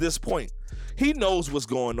up to this point. He knows what's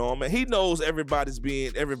going on, man. He knows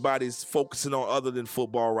everybody's focusing on other than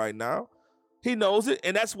football right now. He knows it,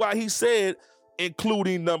 and that's why he said,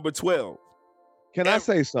 including number 12. Can I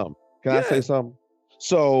say something? I say something?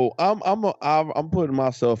 So I'm putting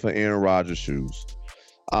myself in Aaron Rodgers' shoes.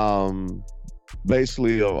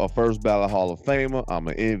 Basically a first ballot Hall of Famer. I'm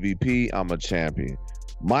an MVP. I'm a champion.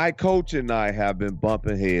 My coach and I have been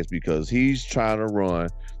bumping heads because he's trying to run.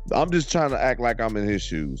 I'm just trying to act like I'm in his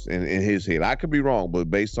shoes, in his head. I could be wrong,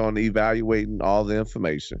 but based on evaluating all the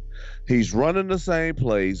information, he's running the same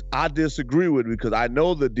plays. I disagree with it because I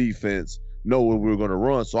know the defense know what we're going to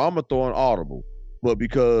run, so I'm going to throw an audible. But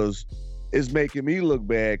because it's making me look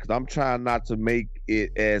bad because I'm trying not to make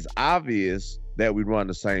it as obvious that we run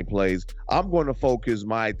the same plays, I'm going to focus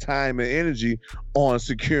my time and energy on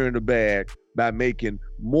securing the bag by making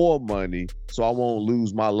more money so I won't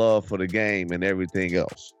lose my love for the game and everything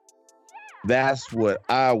else. That's what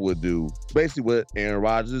I would do. Basically what Aaron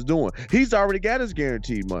Rodgers is doing. He's already got his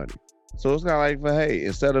guaranteed money. So it's kind of like, hey,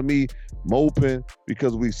 instead of me moping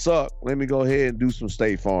because we suck, let me go ahead and do some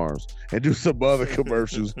State Farms and do some other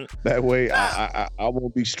commercials. That way I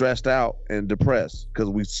won't be stressed out and depressed because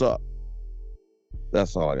we suck.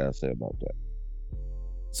 That's all I got to say about that.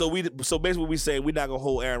 So basically, we say we're not gonna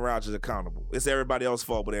hold Aaron Rodgers accountable. It's everybody else's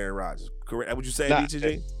fault but Aaron Rodgers. Correct? That's what you saying,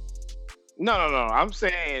 BTG? No. I'm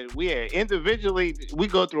saying individually we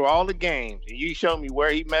go through all the games and you show me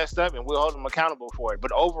where he messed up and we'll hold him accountable for it.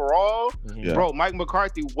 But overall, bro, Mike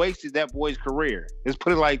McCarthy wasted that boy's career. Let's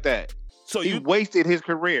put it like that. So he wasted his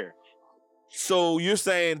career. So you're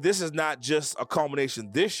saying this is not just a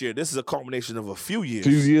culmination this year. This is a culmination of a few years.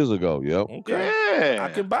 2 years ago, yep. Okay. Yeah. I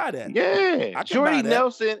can buy that. Yeah. Jordy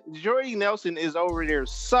Nelson is over there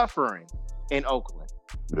suffering in Oakland.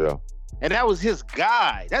 Yeah. And that was his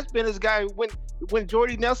guy. That's been his guy when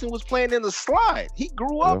Jordy Nelson was playing in the slot. He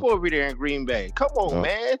grew up over there in Green Bay. Come on,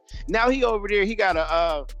 man. Now he over there, he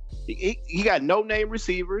got he got no-name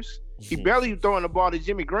receivers. He barely throwing the ball to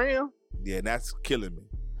Jimmy Graham. Yeah, and that's killing me.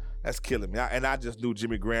 That's killing me. I just knew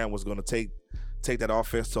Jimmy Graham was going to take that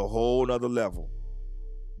offense to a whole nother level.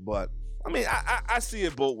 But, I mean, I see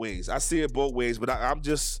it both ways. But I'm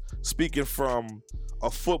just speaking from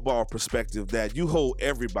a football perspective that you hold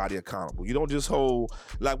everybody accountable. You don't just hold,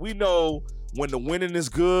 like we know when the winning is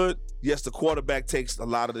good, yes, the quarterback takes a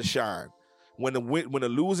lot of the shine. When the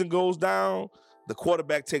losing goes down, the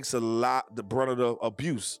quarterback takes the brunt of the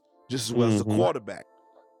abuse just as well as the quarterback.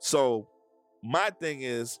 So my thing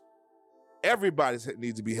is, everybody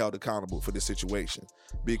needs to be held accountable for this situation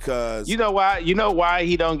because you know why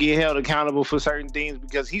he don't get held accountable for certain things,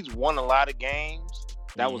 because he's won a lot of games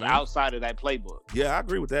that was outside of that playbook. Yeah, I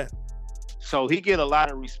agree with that. So he get a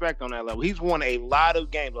lot of respect on that level. He's won a lot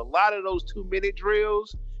of games. A lot of those 2-minute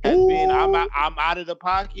drills has been I'm out of the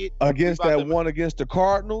pocket. Against that one against the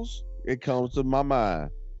Cardinals, it comes to my mind.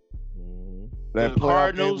 That the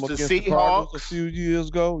Cardinals, the Seahawks a few years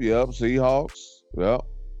ago. Yep, Seahawks. Yep.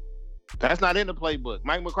 That's not in the playbook.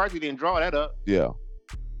 Mike McCarthy didn't draw that up. Yeah.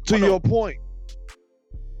 To your point,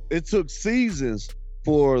 it took seasons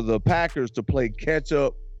for the Packers to play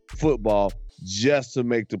catch-up football just to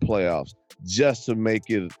make the playoffs, just to make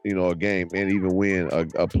it, a game and even win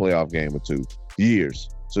a playoff game or 2 years.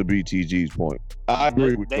 To BTG's point, I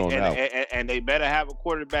agree with you on that. And they better have a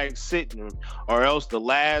quarterback sitting, or else the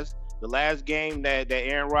last game that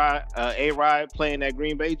A-Rod playing that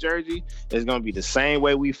Green Bay jersey is going to be the same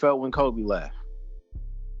way we felt when Kobe left.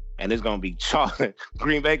 And it's going to be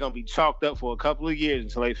Green Bay going to be chalked up for a couple of years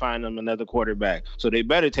until they find them another quarterback. So they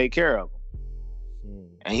better take care of him.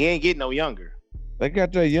 And he ain't getting no younger. They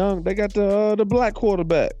got the black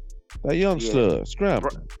quarterback, that young stud,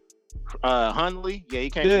 Scrambling. Hundley, he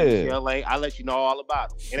came to UCLA. I'll let you know all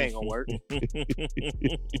about him. It ain't gonna work.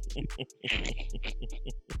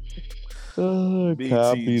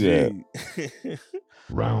 Copy that.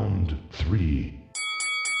 Round 3.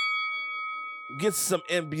 Get some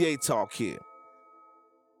NBA talk here.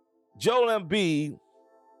 Joel Embiid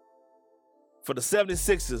for the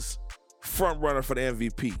 76ers, front runner for the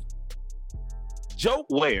MVP. Joke?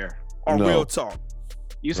 Where? Or real talk?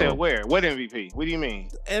 You said where? What MVP? What do you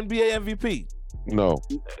mean? NBA MVP. No,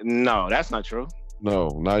 that's not true. No,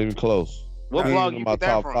 not even close. What blog you get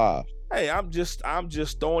that from? 5. Hey, I'm just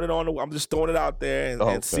throwing it I'm just throwing it out there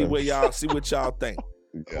and see what y'all think.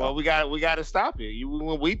 Yeah. Well, we got to stop it.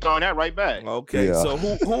 We throwing that right back. Okay, so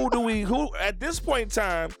who at this point in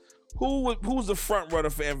time, who's the front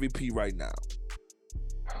runner for MVP right now?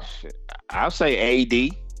 Shit, I'll say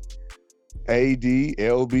AD,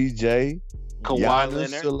 LBJ. Kawhi Giannis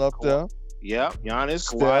Leonard still up there. Yep, Giannis,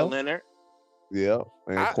 Steph. Kawhi Leonard. Yeah,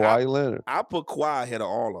 and Kawhi Leonard. I put Kawhi ahead of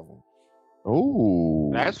all of them.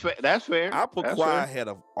 Ooh, that's fair. I put Kawhi ahead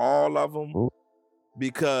of all of them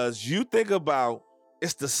because you think about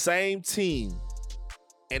it's the same team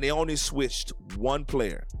and they only switched one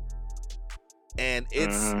player, and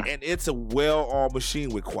it's a well-oiled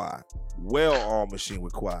machine with Kawhi. And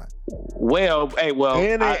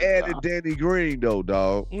they added Danny Green though,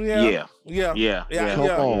 dog. Yeah. Come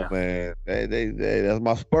on, man. They that's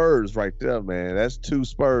my Spurs right there, man. That's 2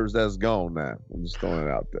 Spurs that's gone now. I'm just throwing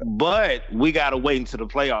it out there. But we gotta wait until the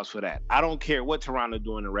playoffs for that. I don't care what Toronto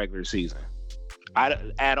do in the regular season,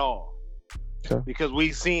 at all. Okay. Because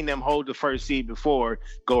we've seen them hold the first seed before,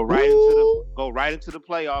 go right into the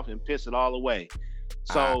playoff and piss it all away.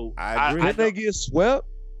 So I agree. Did they get swept?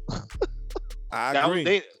 I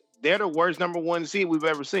agree. They're the worst number 1 seed we've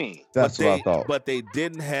ever seen. That's what I thought. But they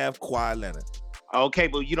didn't have Kawhi Leonard. Okay,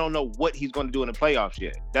 but you don't know what he's going to do in the playoffs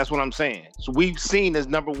yet. That's what I'm saying. So we've seen this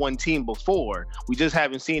number 1 team before. We just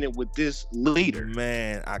haven't seen it with this leader.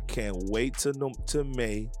 Man, I can't wait to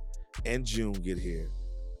May and June get here.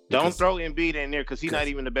 Don't throw Embiid in there because he's not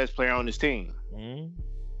even the best player on this team.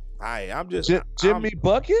 I'm just Jimmy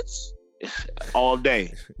Buckets all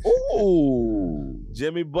day. Ooh,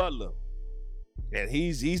 Jimmy Butler, and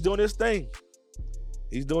he's doing his thing.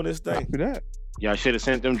 He's doing his thing. Copy that. Y'all should have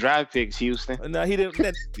sent them draft picks, Houston. No, he didn't.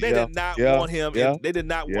 They did not want him. They did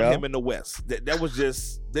not want him in the West. That was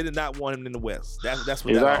just. They did not want him in the West. That's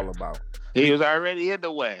what that's all about. He was already in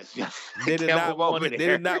the West. They did not want. They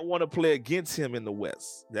did not want to play against him in the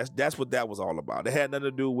West. That's what that was all about. It had nothing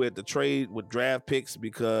to do with the trade with draft picks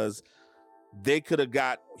because they could have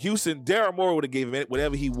got Houston. Daryl Morey would have gave him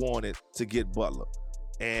whatever he wanted to get Butler.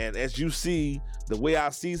 And as you see, the way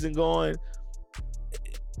our season going,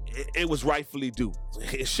 it was rightfully due.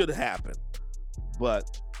 It should have happened, but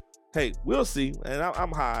hey, we'll see. And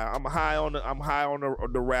I'm high. I'm high on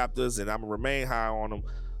the Raptors, and I'm gonna remain high on them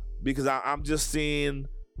because I'm just seeing.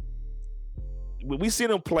 We see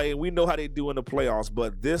them play, and we know how they do in the playoffs.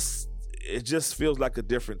 But it just feels like a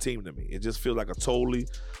different team to me. It just feels like a totally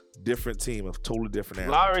different team, a totally different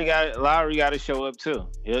animal. Lowry got to show up too,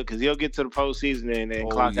 because he'll get to the postseason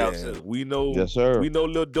and clock out too. We know, yes, sir. We know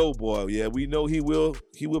little Doughboy. Yeah, we know he will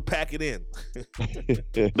pack it in.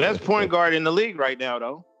 Best point guard in the league right now,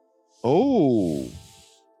 though. Oh,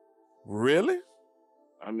 really?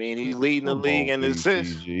 I mean, he's leading the league in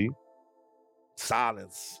assists.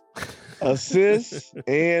 Silence. Assists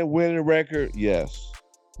and winning record, yes.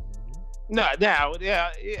 No, now,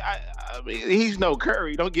 I mean, he's no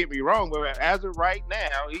Curry. Don't get me wrong, but as of right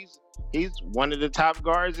now, he's one of the top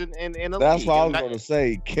guards in the league. That's what I was going to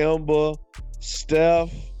say. Kemba,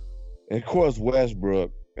 Steph, and of course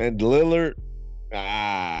Westbrook and Lillard.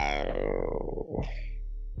 I'm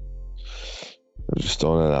just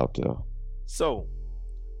throwing that out there. So,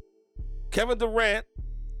 Kevin Durant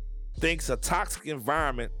thinks a toxic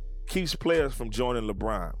environment keeps players from joining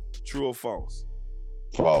LeBron. True or false?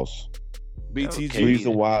 False. BTG.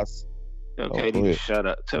 Reason why. Tell KD to shut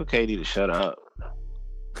up. Tell KD to shut up.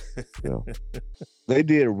 Yeah. They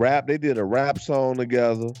did a rap song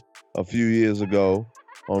together a few years ago.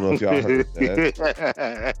 I don't know if y'all heard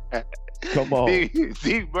that. Come on.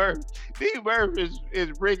 D Murph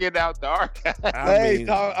is bringing out the archive. Man,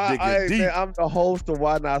 I'm the host of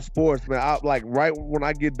Why Not Sports, man. I like right when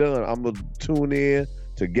I get done, I'm gonna tune in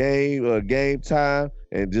to game time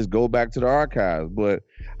and just go back to the archives. But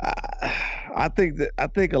I think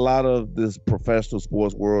a lot of this professional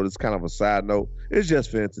sports world is kind of a side note. It's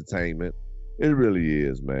just for entertainment. It really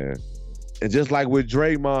is, man. And just like with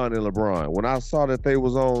Draymond and LeBron, when I saw that they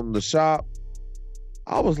was on The Shop,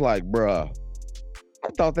 I was like, bruh, I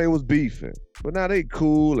thought they was beefing. But now they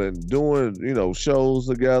cool and doing, shows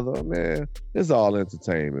together. Man, it's all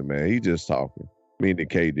entertainment, man. He just talking. Meaning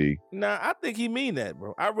KD. Nah, I think he mean that,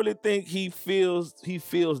 bro. I really think he feels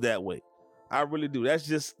that way. I really do. That's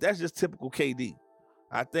just typical KD.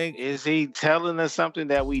 I think. Is he telling us something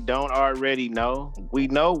that we don't already know? We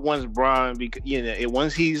know once Bron,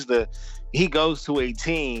 once he goes to a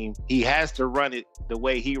team, he has to run it the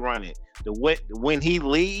way he run it. When he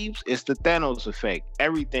leaves, it's the Thanos effect.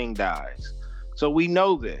 Everything dies. So we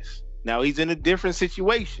know this. Now he's in a different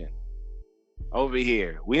situation over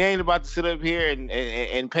here. We ain't about to sit up here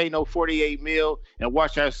and pay no $48 million and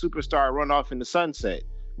watch our superstar run off in the sunset.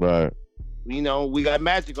 Right. We got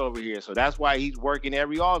Magic over here, so that's why he's working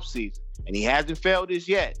every offseason, and he hasn't failed this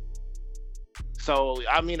yet. So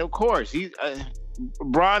I mean, of course,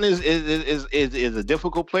 Bron is a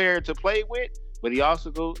difficult player to play with, but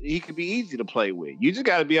he could be easy to play with. You just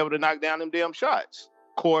got to be able to knock down them damn shots,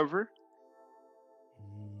 Korver.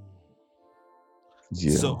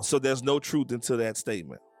 Yeah. So there's no truth into that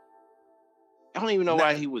statement. I don't even know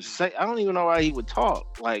why he would say. I don't even know why he would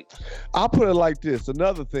talk. Like, I'll put it like this.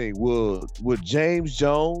 Another thing, would James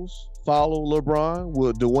Jones follow LeBron?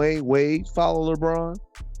 Would Dwayne Wade follow LeBron?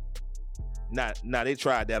 Nah, they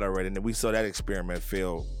tried that already, and we saw that experiment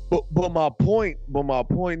fail. But my point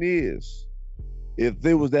is, if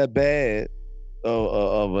it was that bad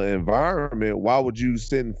of an environment, why would you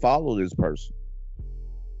sit and follow this person?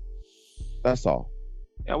 That's all.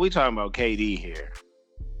 Yeah, we talking about KD here.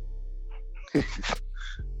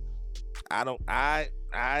 I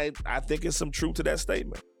think it's some truth to that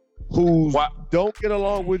statement. Who don't get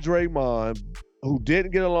along with Draymond, who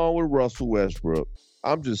didn't get along with Russell Westbrook.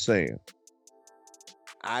 I'm just saying.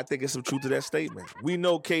 I think it's some truth to that statement. We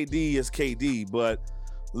know KD is KD, but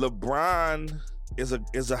LeBron is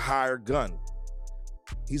a higher gun.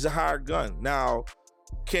 He's a higher gun. Now,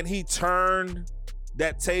 can he turn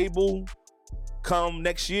that table come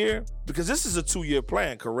next year? Because this is a 2-year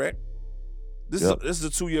plan, correct? This is a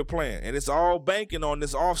 2-year plan, and it's all banking on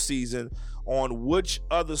this offseason on which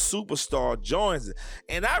other superstar joins it.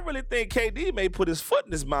 And I really think KD may put his foot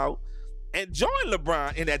in his mouth and join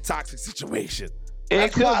LeBron in that toxic situation.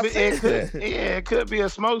 It could be a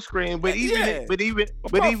smoke screen, but even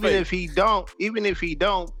if he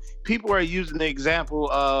don't, people are using the example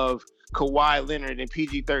of Kawhi Leonard and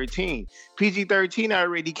PG-13. PG-13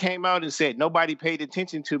 already came out and said nobody paid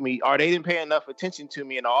attention to me, or they didn't pay enough attention to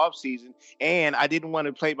me in the offseason, and I didn't want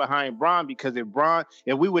to play behind Bron because if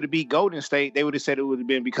we would have beat Golden State, they would have said it would have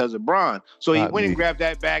been because of Bron. So he went and grabbed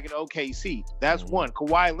that bag at OKC. That's one.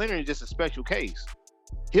 Kawhi Leonard is just a special case.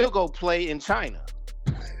 He'll go play in China.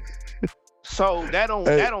 So that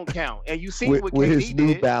don't count. And you see what KD with his did.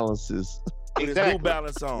 New Balances. Exactly. New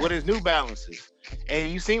Balance on. With his New Balances.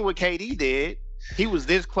 And you seen what KD did. He was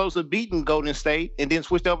this close to beating Golden State and then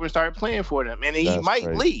switched over and started playing for them. And he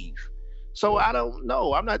might leave. So I don't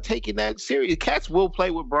know. I'm not taking that serious. Cats will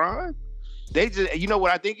play with Bron. They just, you know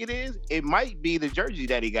what I think it is? It might be the jersey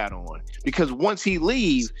that he got on. Because once he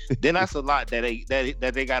leaves, then that's a lot that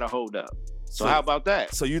they got to hold up. So how about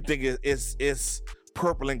that? So you think it's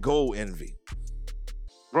purple and gold envy?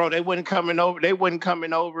 Bro, they wasn't coming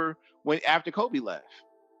over when after Kobe left.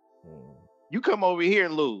 You come over here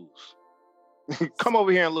and lose. Come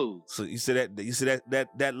over here and lose. So you see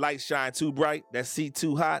that light shine too bright, that seat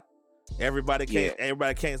too hot. Everybody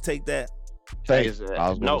can't take that. I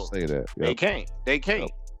was going to say that. Yep. They can't. Yep.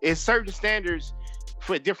 It's certain standards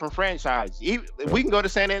for different franchises. We can go to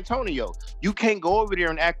San Antonio. You can't go over there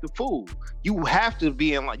and act a fool. You have to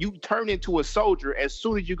be in line. You turn into a soldier as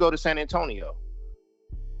soon as you go to San Antonio.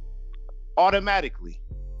 Automatically.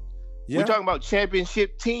 Yeah. We're talking about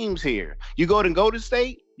championship teams here. You go to Golden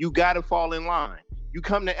State, you got to fall in line. You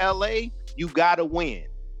come to LA, you got to win.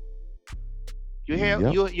 You're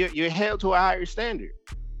held to a higher standard.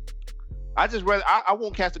 I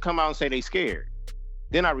want cats to come out and say they scared.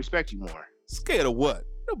 Then I respect you more. Scared of what?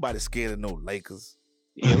 Nobody's scared of no Lakers.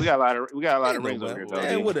 Yeah, we got a lot of rings over here, though.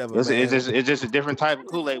 Man, whatever. It's just a different type of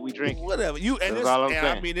Kool-Aid we drink. Whatever.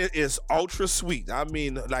 I mean, it is ultra sweet. I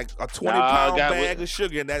mean, like a 20-pound bag of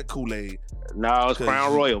sugar in that Kool-Aid. No, it's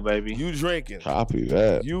Crown Royal, baby. You drinking? Copy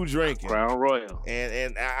that. You drinking? Crown Royal.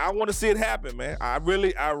 And I want to see it happen, man. I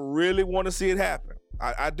really want to see it happen.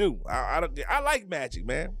 I do. I like Magic,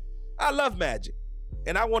 man. I love Magic,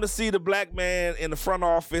 and I want to see the black man in the front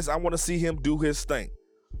office. I want to see him do his thing,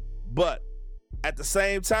 but at the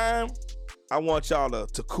same time, I want y'all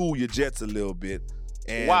to cool your jets a little bit.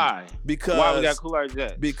 And why? Because why we got to cool our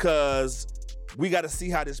jets? Because we got to see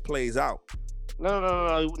how this plays out.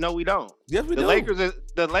 No, we don't. Yes, we do. The Lakers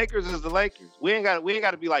is the Lakers. We ain't got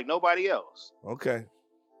to be like nobody else. Okay.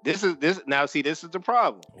 This is the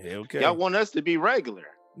problem. Yeah, okay. Y'all want us to be regular.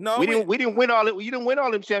 No, we didn't win all it. You didn't win all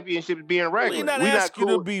them championships being regular. We're not asking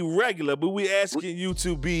you to be regular, but we asking you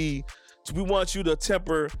to be. We want you to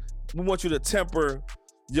temper. We want you to temper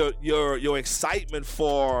your excitement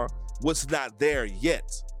for what's not there yet.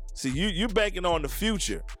 See, you're banking on the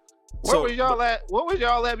future. Where was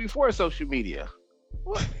y'all at before social media?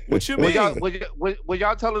 What you mean? Was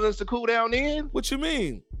y'all telling us to cool down then? What you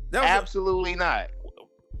mean? Absolutely not.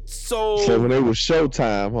 So when it was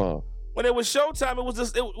Showtime, huh? When it was Showtime, it was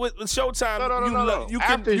just with Showtime. No.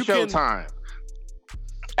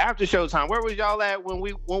 After Showtime, where was y'all at when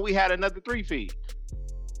we had another 3-feed?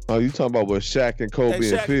 Oh, you talking about with Shaq and Kobe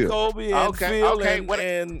and Phil? Kobe and Phil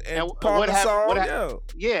and Paul Gasol.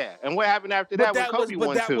 Yeah, and what happened after that?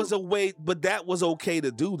 But that was okay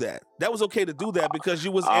to do that. That was okay to do that because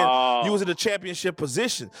you was in a championship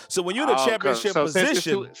position. So when you're in a championship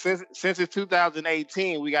position, since it's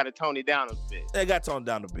 2018, we got to tone it down a bit. It got toned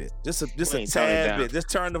down a bit, just a tad bit. Just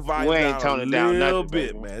turn the volume down a little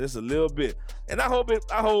bit, man. Just a little bit. And I hope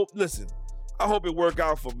it work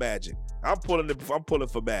out for Magic. I'm pulling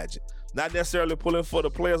for Magic. Not necessarily pulling for the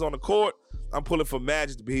players on the court. I'm pulling for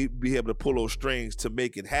Magic to be able to pull those strings to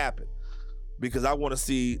make it happen. Because I want to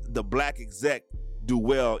see the black exec do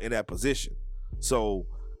well in that position. So,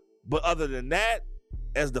 but other than that,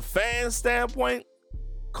 as the fan standpoint,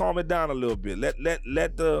 calm it down a little bit.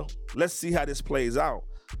 Let's see how this plays out.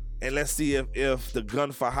 And let's see if the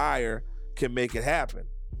gun for hire can make it happen.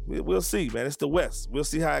 We'll see, man. It's the West. We'll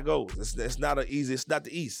see how it goes. It's not the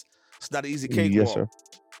East. It's not an easy cakewalk. Yes, sir.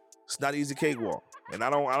 It's not an easy cakewalk. And I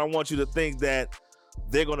don't want you to think that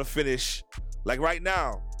they're gonna finish like right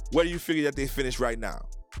now. Where do you figure that they finish right now?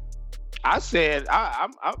 I said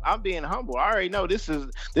I'm being humble. I already know this is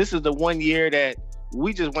the 1 year that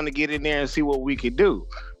we just want to get in there and see what we could do.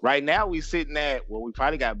 Right now we sitting at we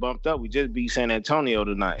probably got bumped up. We just beat San Antonio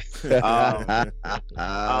tonight. We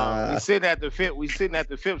sitting at the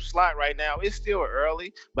fifth slot right now. It's still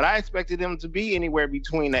early, but I expected them to be anywhere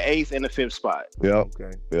between the 8th and the 5th spot. Yep.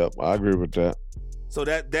 Okay. Yep. I agree with that. So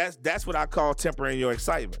that's what I call tempering your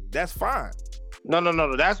excitement. That's fine.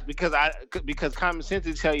 No. That's because common sense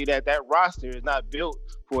will tell you that roster is not built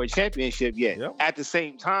for a championship yet. Yep. At the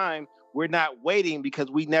same time, we're not waiting because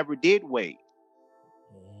we never did wait.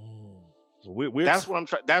 That's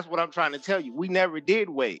what I'm trying to tell you. We never did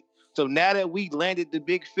wait. So now that we landed the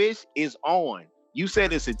big fish, is on. You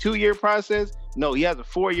said it's a 2-year process. No, he has a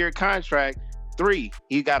 4-year contract. 3,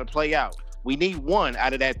 he got to play out. We need 1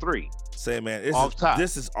 out of that 3. Say, man,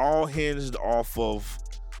 this is all hinged off of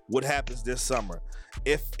what happens this summer.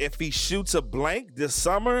 If he shoots a blank this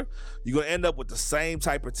summer, you're gonna end up with the same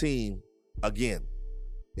type of team again.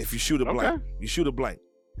 If you shoot a blank, you shoot a blank,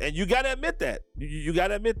 and you gotta admit that. You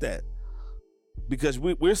gotta admit that. Because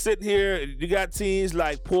we're sitting here, you got teams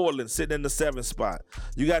like Portland sitting in the 7th spot.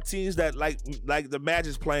 You got teams that like the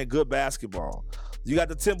Magic's playing good basketball. You got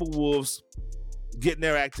the Timberwolves getting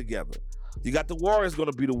their act together. You got the Warriors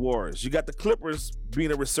going to be the Warriors. You got the Clippers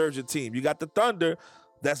being a resurgent team. You got the Thunder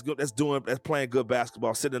that's playing good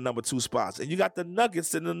basketball, sitting in number 2 spots. And you got the Nuggets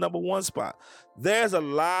sitting in the number 1 spot. There's a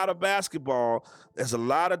lot of basketball. There's a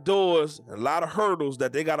lot of doors, a lot of hurdles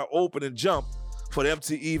that they got to open and jump for them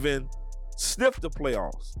to even sniff the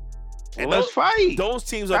playoffs. And let's fight. Those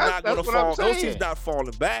teams are not going to fall. Those teams not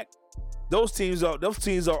falling back. Those teams are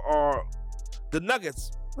the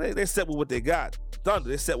Nuggets. They set with what they got. Thunder,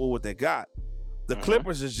 they set with what they got. The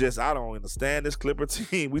Clippers is just, I don't understand this Clipper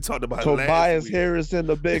team. We talked about Tobias Harris and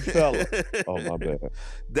the big fella. Oh, my bad.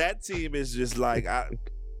 That team is just like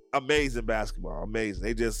amazing basketball. Amazing.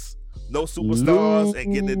 They just no superstars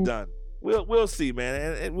and getting it done. We'll see,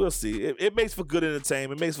 man, and we'll see. It makes for good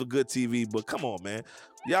entertainment. It makes for good TV. But come on, man,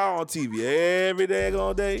 y'all on TV every day,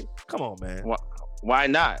 all day. Come on, man. Why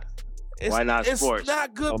not? Why not sports? It's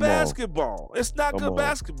not good basketball. It's not good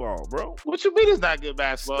basketball, bro. What you mean it's not good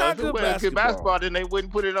basketball? It's not good basketball. Then they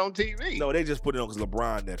wouldn't put it on TV. No, they just put it on because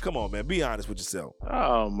LeBron there. Come on, man. Be honest with yourself.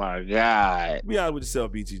 Oh, my God. Be honest with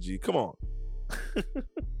yourself, BTG. Come on.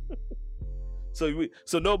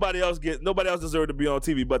 So nobody else deserved to be on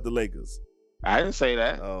TV but the Lakers. I didn't say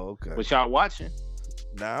that. Oh, okay. But y'all watching?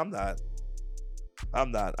 Nah, I'm not.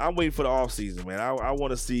 I'm waiting for the offseason, man. I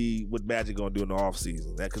want to see what Magic gonna do in the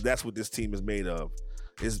offseason. Because that's what this team is made of.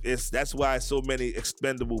 That's why so many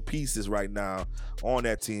expendable pieces right now on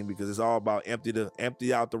that team, because it's all about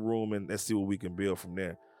empty out the room and let's see what we can build from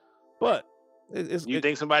there. But you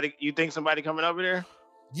think somebody coming over there?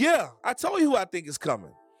 Yeah, I told you who I think is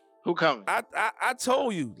coming. Who coming? I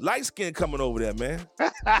told you, light skin coming over there, man.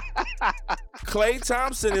 Klay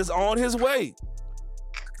Thompson is on his way.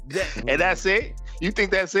 And that's it? You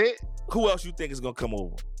think that's it? Who else you think is gonna come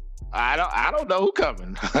over? I don't know who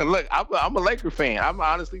coming. Look, I'm a Laker fan. I'm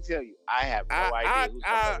honestly tell you, I have no idea who's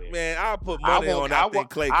coming. Man, I'll put money on. I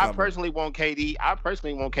think Klay coming. I personally want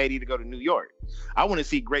KD to go to New York. I want to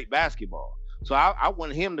see great basketball. So I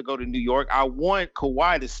want him to go to New York. I want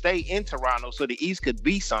Kawhi to stay in Toronto so the East could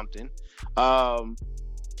be something.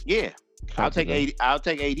 Yeah. I'll take AD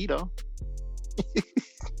though.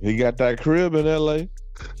 He got that crib in LA.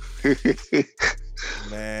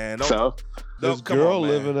 Man, this girl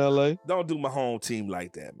live in LA. Don't do my home team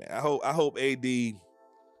like that, man. I hope AD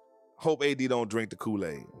don't drink the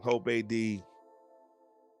Kool-Aid. Hope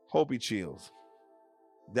he chills.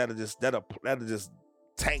 That'll just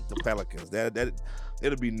tank the Pelicans.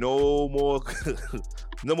 It'll be no more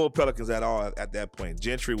Pelicans at all at that point.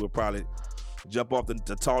 Gentry would probably jump off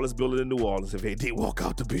the tallest building in New Orleans if AD walk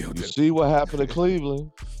out the building. You see what happened to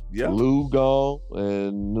Cleveland? Yeah, Lou gone,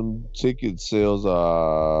 and them ticket sales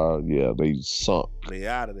they sunk. They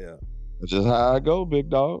out of there. That's just how I go, big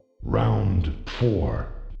dog. Round 4.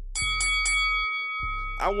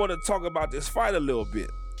 I want to talk about this fight a little bit.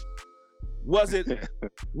 Was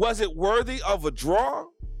it worthy of a draw,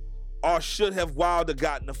 or should have Wilder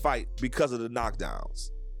gotten the fight because of the knockdowns?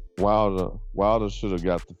 Wilder should have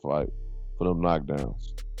got the fight for them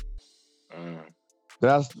knockdowns.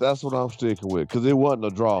 That's what I'm sticking with, because it wasn't a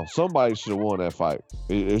draw. Somebody should have won that fight.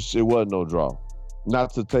 It wasn't no draw.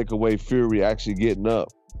 Not to take away Fury actually getting up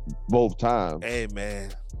both times. Hey,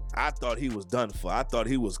 man. I thought he was done for. I thought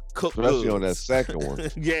he was cooked. Especially on that second one.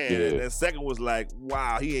 yeah, that second was like,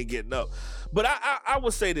 wow, he ain't getting up. But I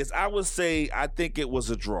would say this. I would say I think it was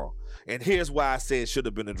a draw. And here's why I say it should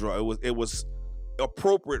have been a draw. It was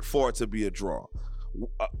appropriate for it to be a draw.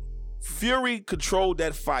 Fury controlled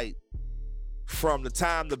that fight from the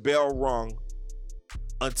time the bell rung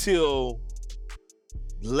until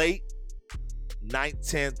late 9th,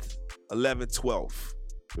 10th, 11th, 12th.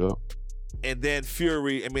 Yeah. And then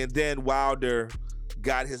then Wilder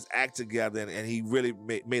got his act together and he really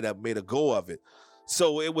made a go of it.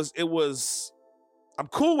 So it was I'm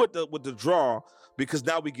cool with the draw, because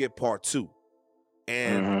now we get part 2.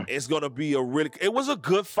 And it's going to be it was a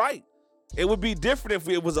good fight. It would be different if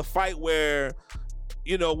it was a fight where,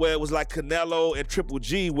 where it was like Canelo and Triple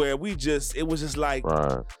G, where it was just like.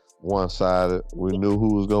 Right. One-sided. We knew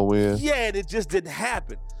who was going to win. Yeah, and it just didn't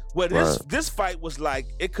happen. Well, this fight was like,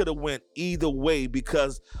 it could have went either way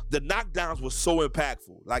because the knockdowns were so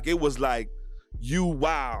impactful. Like, it was like,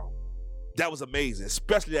 wow, that was amazing,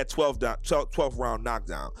 especially that 12th round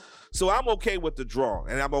knockdown. So I'm okay with the draw,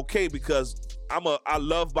 and I'm okay because I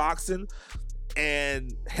love boxing,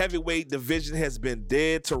 and heavyweight division has been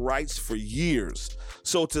dead to rights for years.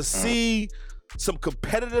 So to see some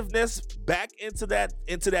competitiveness back into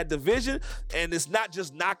that division, and it's not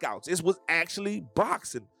just knockouts, it was actually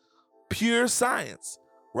boxing, pure science,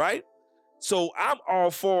 right? So I'm all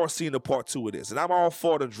for seeing a part 2 of this, and I'm all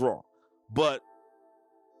for the draw. But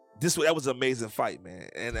that was an amazing fight, man,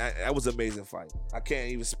 and that was an amazing fight. I can't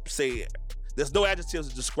even say there's no adjectives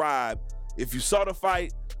to describe. If you saw the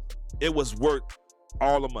fight, it was worth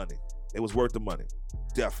all the money. It was worth the money,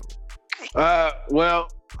 definitely. Well,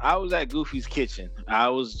 I was at Goofy's Kitchen. I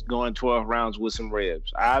was going 12 rounds with some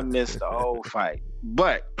ribs. I missed the whole fight,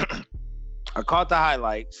 but I caught the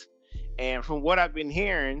highlights. And from what I've been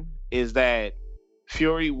hearing is that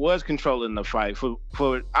Fury was controlling the fight.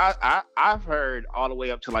 I've heard all the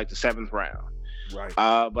way up to like the 7th round. Right.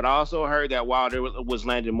 But I also heard that Wilder was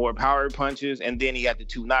landing more power punches, and then he had the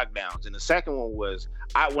 2 knockdowns. And the second one was,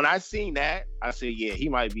 when I seen that, I said, yeah, he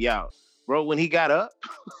might be out. Bro, when he got up,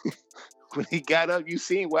 you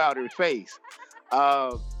seen Wilder's face.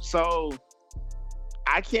 So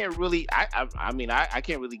I can't really, I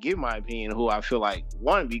can't really give my opinion who I feel like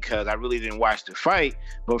won because I really didn't watch the fight.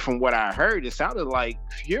 But from what I heard, it sounded like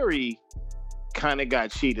Fury kind of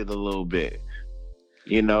got cheated a little bit.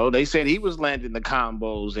 They said he was landing the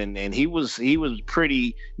combos and he was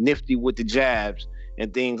pretty nifty with the jabs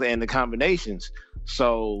and things and the combinations.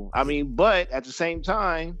 So, but at the same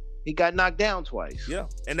time, he got knocked down twice. Yeah,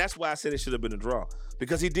 and that's why I said it should have been a draw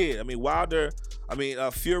because he did.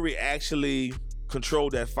 Fury actually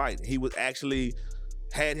controlled that fight. He was actually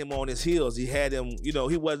had him on his heels. He had him,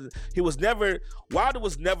 Wilder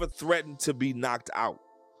was never threatened to be knocked out.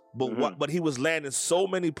 But he was landing so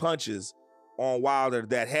many punches on Wilder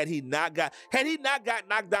that had he not got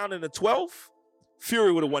knocked down in the 12th,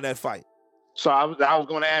 Fury would have won that fight. So I was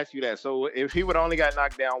going to ask you that. So if he would have only got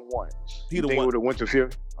knocked down once, you think it would have went to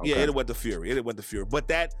Fury? Okay. Yeah, it went to Fury. But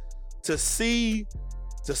that to see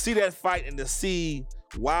that fight and to see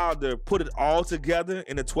Wilder put it all together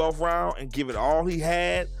in the 12th round and give it all he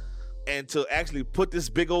had, and to actually put this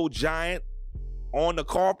big old giant on the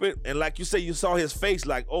carpet, and like you say, you saw his face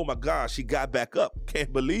like, oh my gosh, he got back up.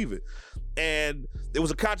 Can't believe it. And there was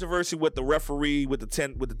a controversy with the referee with the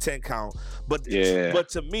 10 count, but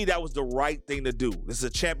to me that was the right thing to do. This is a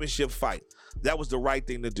championship fight. That was the right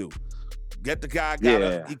thing to do. Get the guy got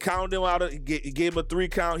up. He counted him out. He gave him a 3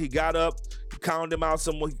 count. He got up. He counted him out.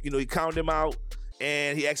 He counted him out,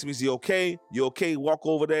 and he asked him, "Is he okay? You okay?" Walk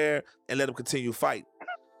over there and let him continue fight.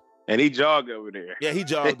 And he jogged over there. Yeah, he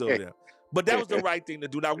jogged over there. But that was the right thing to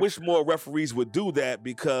do. And I wish more referees would do that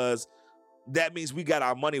because that means we got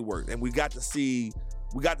our money worth and we got to see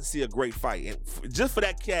a great fight. And just for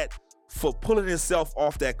that cat for pulling himself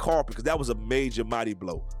off that carpet, because that was a major mighty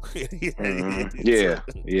blow. Yeah.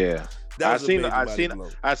 I seen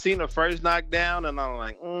the first knockdown and I'm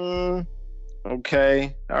like,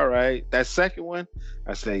 okay, all right. That second one,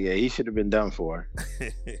 I said, yeah, he should have been done for.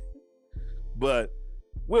 But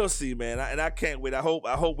we'll see, man. I can't wait. I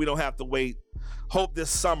hope we don't have to wait. Hope this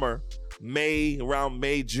summer, around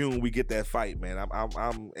May, June, we get that fight, man.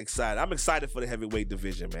 I'm excited. I'm excited for the heavyweight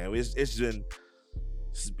division, man.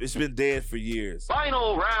 It's been dead for years.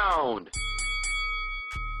 Final round.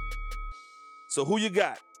 So who you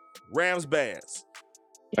got? Rams, Bears.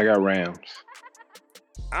 I got Rams.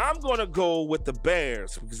 I'm gonna go with the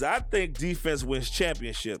Bears because I think defense wins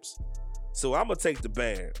championships. So I'm gonna take the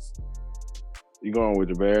Bears. You going with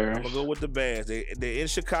the Bears? I'm gonna go with the Bears. They're in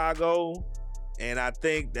Chicago, and I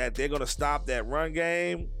think that they're gonna stop that run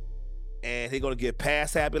game, and they're gonna get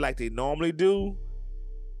pass happy like they normally do.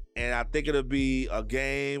 And I think it'll be a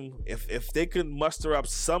game if they can muster up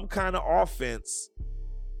some kind of offense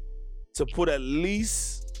to put at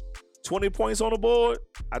least 20 points on the board,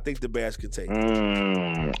 I think the Bears can take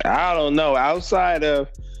it. I don't know. Outside of,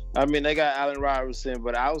 they got Allen Robinson,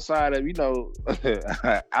 but outside of,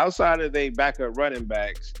 outside of they backup running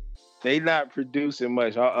backs, they not producing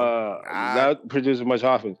much. Not producing much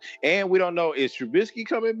offense. And we don't know, is Trubisky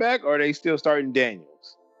coming back or are they still starting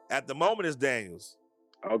Daniels? At the moment, it's Daniels.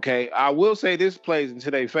 Okay, I will say this plays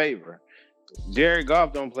into their favor. Jared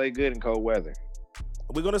Goff don't play good in cold weather.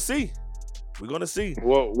 We're gonna see. We're gonna see.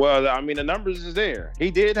 Well, I mean, the numbers is there.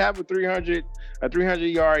 He did have a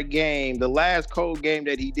 300-yard game. The last cold game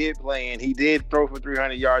that he did play in, he did throw for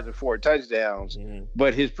 300 yards and 4 touchdowns,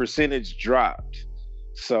 but his percentage dropped.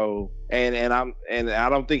 So, and I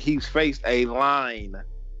don't think he's faced a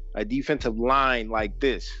defensive line like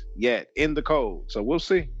this yet in the cold. So we'll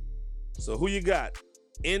see. So who you got?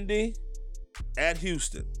 Indy at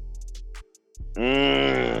Houston.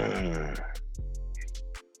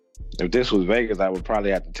 If this was Vegas, I would probably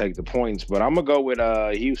have to take the points, but I'm gonna go with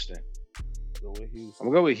Houston. I'm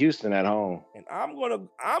gonna go with Houston at home, and I'm gonna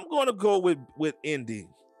go with Indy.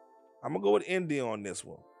 I'm gonna go with Indy on this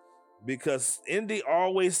one because Indy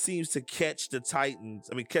always seems to catch the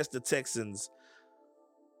Texans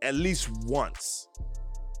at least once.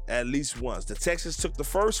 The Texans took the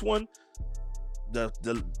first one.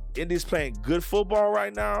 The Indy's playing good football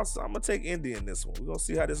right now, so I'm gonna take Indy in this one. We're gonna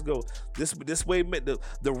see how this goes. This way, the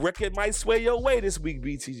record might sway your way this week,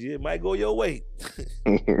 BTG. It might go your way.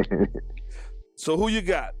 So who you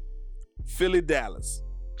got? Philly, Dallas.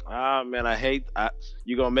 Man,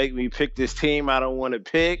 you're gonna make me pick this team I don't want to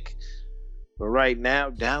pick, but right now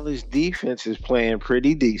Dallas defense is playing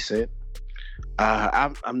pretty decent.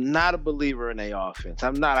 I'm not a believer in their offense.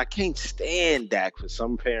 I can't stand Dak for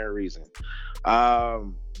some apparent reason.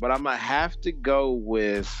 But I'm gonna have to go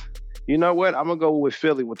with, you know what? I'm gonna go with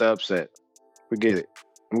Philly with the upset. Forget it.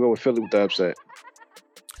 I'm gonna go with Philly with the upset.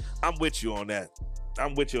 I'm with you on that.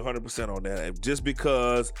 I'm with you 100% on that. Just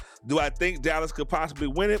because, do I think Dallas could possibly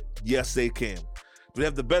win it? Yes, they can. Do they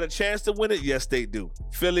have the better chance to win it? Yes, they do.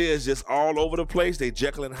 Philly is just all over the place. They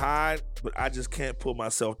Jekyll and Hyde, but I just can't pull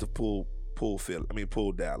myself to pull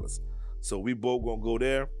Dallas. So we both gonna go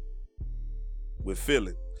there with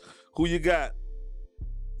Philly. Who you got?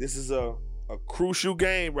 This is a crucial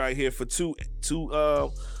game right here for two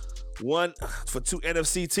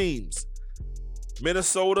NFC teams.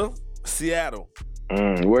 Minnesota, Seattle.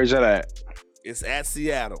 Where's that at? It's at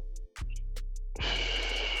Seattle.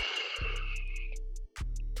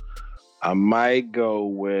 I might go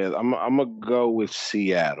with I'm gonna go with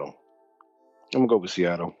Seattle. I'm gonna go with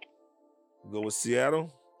Seattle. Go with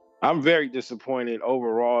Seattle? I'm very disappointed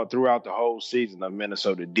overall throughout the whole season of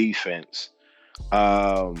Minnesota defense.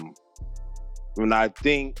 And I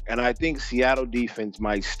think Seattle defense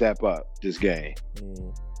might step up this game.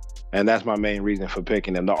 And that's my main reason for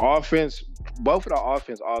picking them. The offense, both of the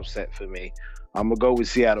offense offset for me. I'm gonna go with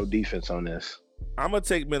Seattle defense on this. I'm gonna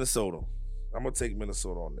take Minnesota. I'm gonna take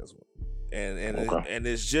Minnesota on this one. And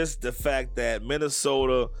it's just the fact that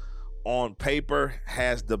Minnesota on paper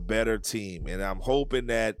has the better team. And I'm hoping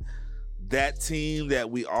that team that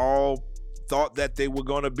we all thought that they were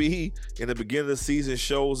going to be in the beginning of the season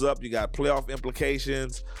shows up. You got playoff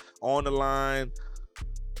implications on the line.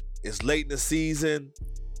 It's late in the season.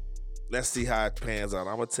 Let's see how it pans out.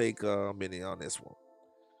 I'm going to take Minnie on this one.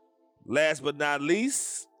 Last but not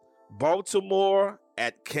least, Baltimore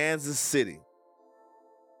at Kansas City.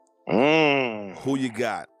 Who you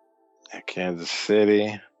got? At Kansas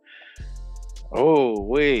City. Oh,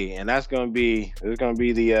 wait. And this is going to be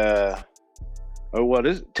the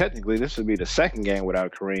this would be the second game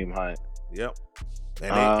without Kareem Hunt. Yep.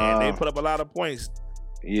 And they put up a lot of points.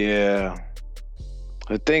 Yeah.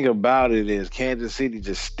 The thing about it is Kansas City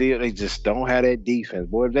they just don't have that defense.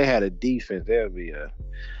 Boy, if they had a defense, there would be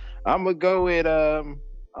I'm gonna go with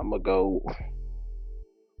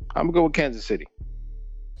Kansas City.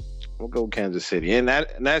 I'm gonna go with Kansas City. And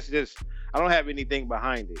that's just, I don't have anything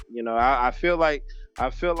behind it. You know, I feel like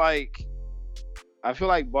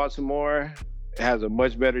Baltimore has a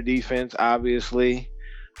much better defense, obviously.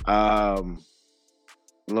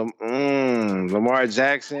 Lamar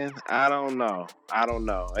Jackson, I don't know.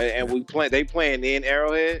 And they playing in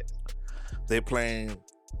Arrowhead? They playing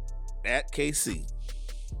at KC.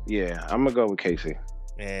 Yeah, I'm gonna go with KC.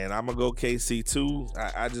 And I'm gonna go KC too.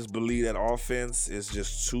 I just believe that offense is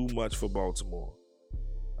just too much for Baltimore.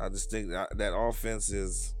 I just think that offense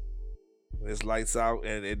is lights out,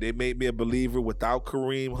 and they made me a believer. Without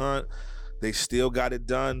Kareem Hunt, they still got it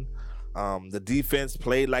done. The defense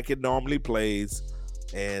played like it normally plays,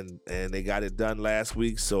 and they got it done last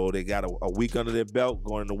week, so they got a week under their belt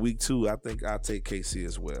going into week 2. I think I'll take KC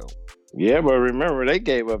as well. Yeah, but remember, they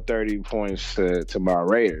gave up 30 points to my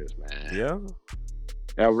Raiders, man. Yeah.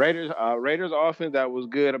 Now, Raiders offense that was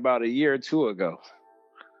good about a year or two ago.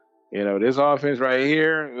 You know, this offense right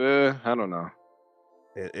here, I don't know.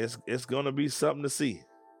 It's going to be something to see.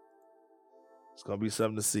 It's going to be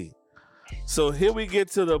something to see. So here we get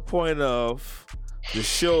to the point of the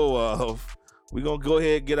show of, we're going to go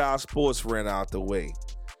ahead and get our sports rant out the way.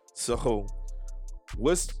 So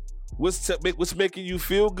what's What's making you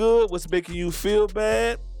feel good? What's making you feel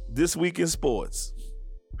bad this week in sports?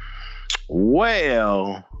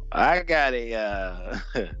 Well, I got a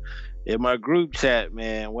in my group chat,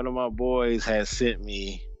 man. One of my boys has sent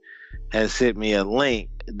me a link.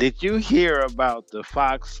 Did you hear about the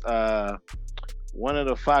Fox? One of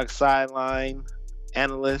the Fox sideline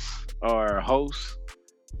analysts or hosts.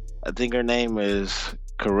 I think her name is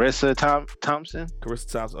Carissa Thompson.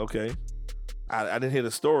 Carissa Thompson. Okay, I didn't hear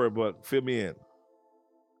the story, but fill me in.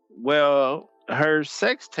 Well, her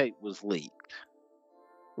sex tape was leaked.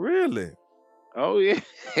 Really? Oh yeah,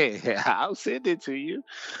 I'll send it to you.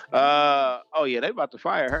 Oh yeah, they about to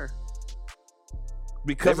fire her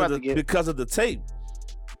because of the tape.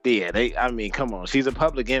 Yeah, I mean, come on, she's a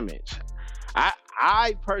public image.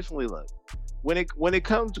 I personally look when it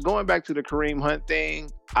comes to going back to the Kareem Hunt thing.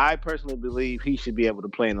 I personally believe he should be able to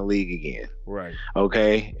play in the league again. Right.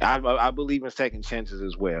 Okay. I believe in second chances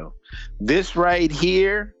as well. This right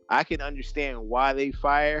here, I can understand why they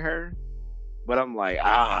fire her. But I'm like,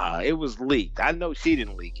 it was leaked. I know she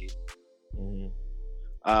didn't leak it.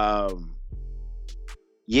 Mm-hmm.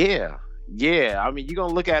 Yeah. I mean, you're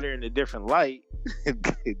gonna look at her in a different light,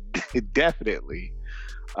 definitely.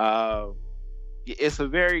 It's a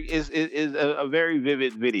very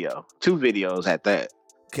vivid video. 2 videos at that.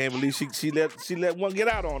 Can't believe she let one get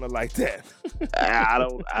out on her like that.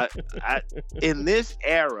 I in this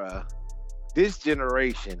era. This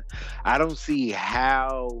generation, I don't see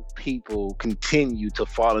how people continue to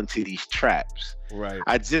fall into these traps. Right.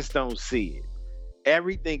 I just don't see it.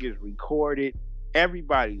 Everything is recorded.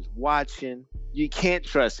 Everybody's watching. You can't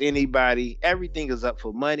trust anybody. Everything is up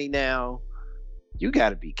for money now. You got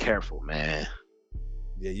to be careful, man.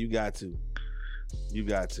 Yeah, you got to.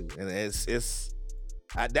 And it's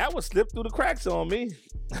that was slipped through the cracks on me.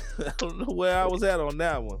 I don't know where I was at on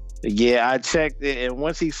that one. Yeah, I checked it, and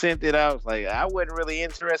once he sent it, I was like, I wasn't really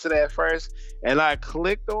interested at first, and I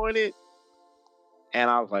clicked on it, and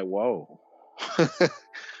I was like, whoa.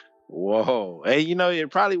 Whoa. And,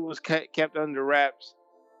 it probably was kept under wraps,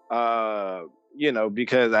 because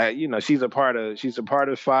she's a part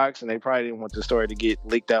of Fox, and they probably didn't want the story to get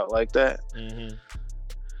leaked out like that. Mm-hmm.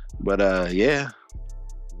 But, yeah.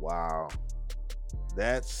 Wow.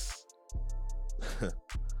 That's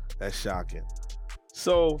shocking.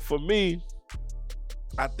 So for me,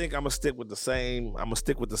 I think I'm gonna stick with the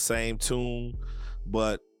same tune.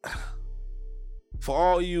 But for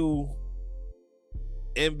all you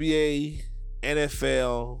NBA,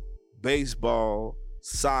 NFL, baseball,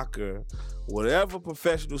 soccer, whatever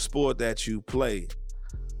professional sport that you play,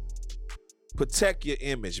 protect your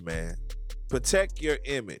image, man. Protect your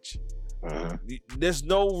image. Uh-huh. There's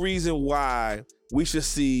no reason why we should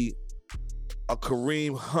see a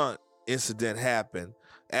Kareem Hunt incident happen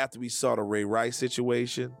after we saw the Ray Rice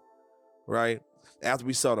situation, right? After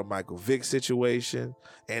we saw the Michael Vick situation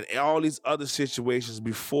and all these other situations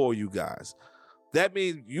before you guys. That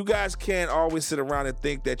means you guys can't always sit around and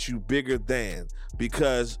think that you bigger than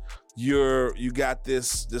because you got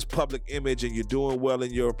this public image and you're doing well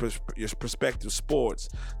in your prospective sports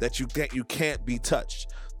that you can't be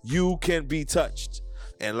touched. You can be touched.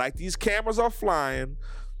 And like these cameras are flying,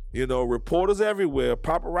 reporters everywhere,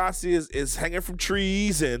 paparazzi is hanging from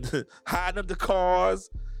trees and hiding under cars,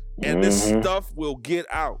 and this stuff will get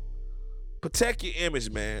out. Protect your image,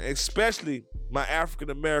 man, especially my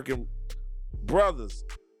African-American brothers.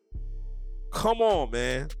 Come on,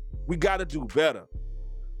 man. We got to do better.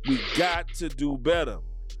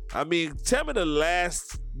 I mean, tell me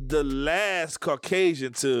the last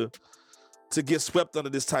Caucasian to get swept under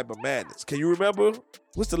this type of madness. Can you remember?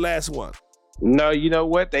 What's the last one? No, you know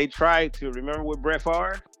what? They tried to. Remember with Brett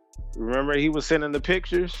Favre? Remember he was sending the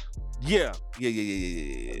pictures? Yeah.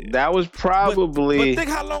 That was probably... But think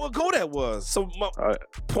how long ago that was. So,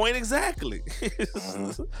 point exactly.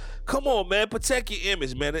 Come on, man. Protect your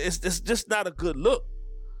image, man. It's just not a good look.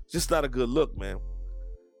 Just not a good look, man.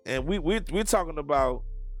 And we're talking about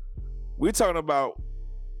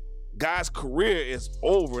guy's career is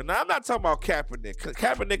over. Now, I'm not talking about Kaepernick.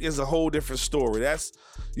 Kaepernick is a whole different story. That's,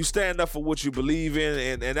 you stand up for what you believe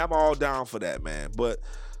in, and I'm all down for that, man. But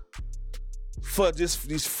for just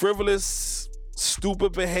these frivolous,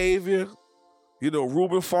 stupid behavior,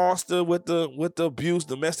 Reuben Foster with the abuse,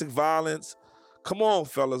 domestic violence. Come on,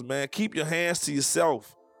 fellas, man. Keep your hands to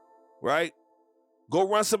yourself, right? Go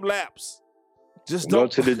run some laps. Just go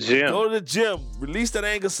to the gym. Go to the gym. Release that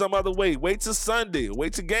anger some other way. Wait till Sunday.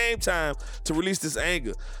 Wait till game time to release this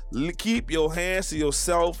anger. Keep your hands to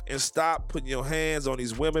yourself and stop putting your hands on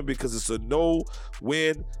these women because it's a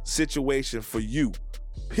no-win situation for you.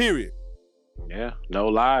 Period. Yeah, no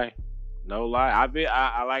lie. No lie.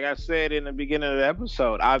 I like I said in the beginning of the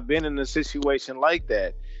episode, I've been in a situation like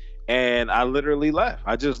that, and I literally left.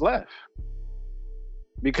 I just left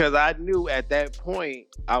because I knew at that point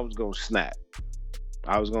I was gonna snap.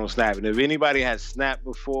 And if anybody has snapped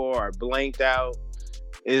before or blanked out,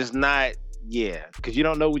 it's not. Yeah, because you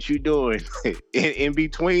don't know what you're doing in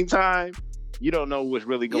between time. You don't know what's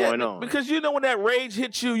really going on. Because when that rage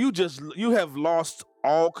hits you, you have lost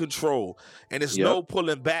all control, and it's no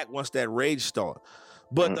pulling back once that rage starts.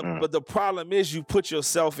 But the problem is you put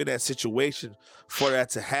yourself in that situation for that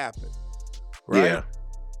to happen, right? Yeah.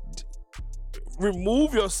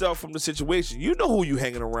 Remove yourself from the situation. You know who you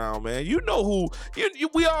hanging around, man. You know who.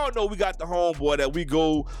 We all know we got the homeboy that we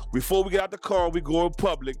go before we get out the car. We go in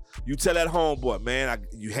public. You tell that homeboy, man,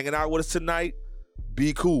 you hanging out with us tonight.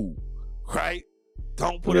 Be cool, right?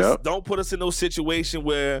 Don't put us in no situation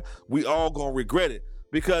where we all gonna regret it.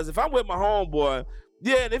 Because if I'm with my homeboy,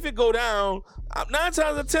 and if it go down, 9 times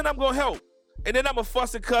out of 10 I'm gonna help. And then I'm going to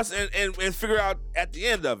fuss and cuss and figure out at the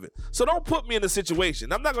end of it. So don't put me in a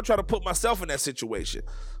situation. I'm not going to try to put myself in that situation.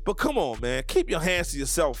 But come on, man. Keep your hands to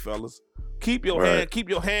yourself, fellas. Keep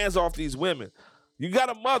your hands off these women. You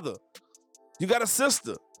got a mother. You got a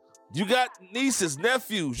sister. You got nieces,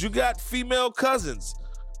 nephews. You got female cousins.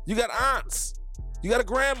 You got aunts. You got a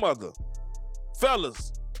grandmother.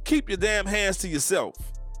 Fellas, keep your damn hands to yourself.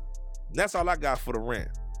 And that's all I got for the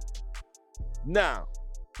rant. Now,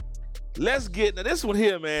 let's get to this one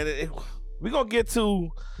here, man. We're going to get to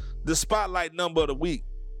the spotlight number of the week.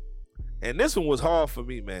 And this one was hard for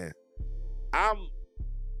me, man. I'm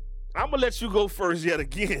going to let you go first yet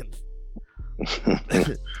again.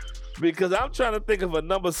 Because I'm trying to think of a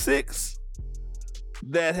number 6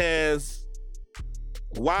 that has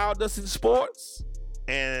wowed us in sports.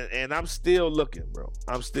 And I'm still looking, bro.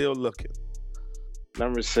 I'm still looking.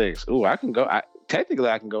 Number 6. Ooh, I can go. Technically,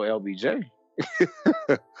 I can go LBJ.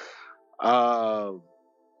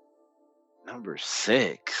 Number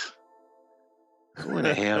 6. Who in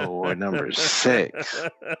the hell wore number 6?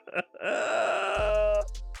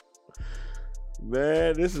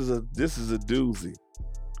 Man, this is a doozy.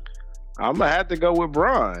 I'm gonna have to go with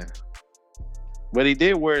Bron, but he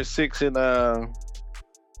did wear 6 in. I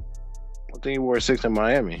think he wore 6 in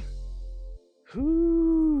Miami.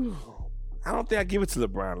 Whew. I don't think I give it to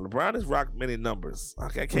LeBron. LeBron has rocked many numbers.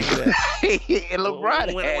 Okay, I can't get that. And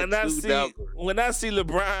LeBron when I see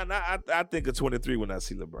LeBron, I think of 23 when I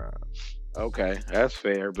see LeBron. Okay, that's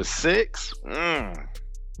fair. But 6,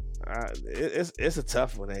 it's a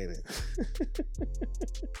tough one, ain't it?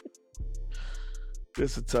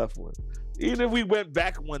 It's a tough one. Even if we went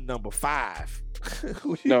back one, number 5.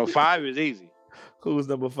 No, 5 is easy. Who's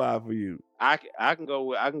number 5 for you? I can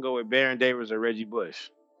go with Baron Davis or Reggie Bush.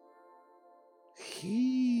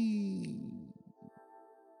 He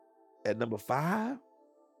at number 5.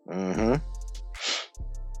 Mm-hmm.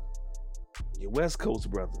 Your West Coast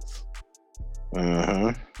brothers.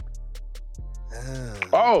 Mm-hmm.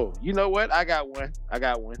 Oh, you know what? I got one.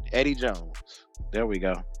 Eddie Jones. There we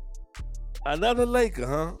go. Another Laker,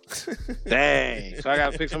 huh? Dang. So I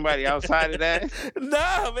gotta pick somebody outside of that?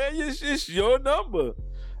 Nah, man, it's your number.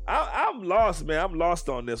 I'm lost, man. I'm lost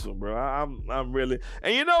on this one, bro. I'm really.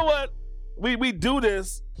 And you know what? We do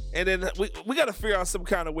this, and then we got to figure out some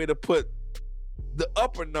kind of way to put the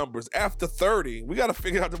upper numbers after 30. We got to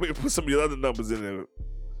figure out the way to put some of the other numbers in there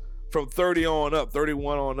from 30 on up,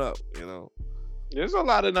 31 on up. You know, there's a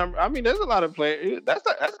lot of numbers. I mean, there's a lot of players.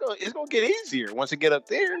 It's gonna get easier once you get up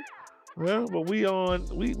there. Well, but we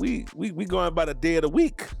going by the day of the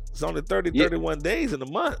week. It's only 31 days in a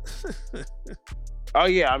month. Oh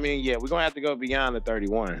yeah, I mean, yeah, we're gonna have to go beyond the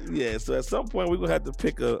 31. Yeah, so at some point we're gonna have to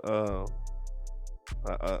pick a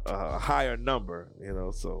higher number, you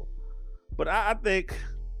know. So, but I think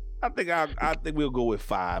we'll go with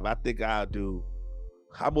 5. I think I'll do.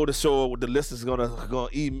 I'm more sure what the listeners gonna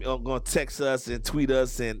email, gonna text us and tweet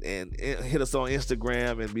us and hit us on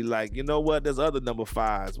Instagram and be like, you know what? There's other number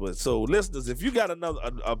 5s. But so listeners, if you got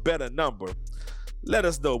a better number, let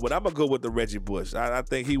us know. But I'm gonna go with the Reggie Bush. I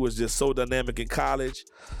think he was just so dynamic in college.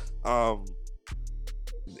 That's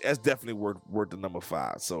definitely worth the number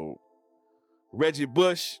 5. So Reggie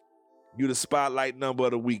Bush, you the spotlight number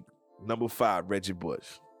of the week. Number 5, Reggie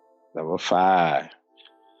Bush. Number 5.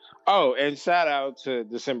 Oh, and shout out to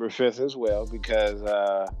December 5th as well, because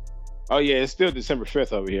it's still December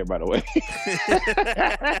 5th over here, by the way.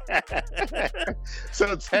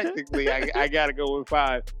 So technically I gotta go with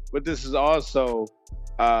 5, but this is also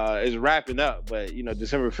is wrapping up. But you know,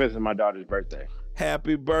 December 5th is my daughter's birthday.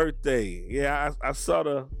 Happy birthday. Yeah, I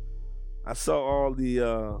saw all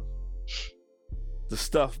the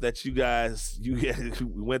stuff that you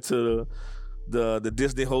went to the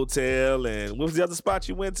Disney Hotel, and what was the other spot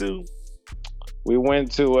you went to? We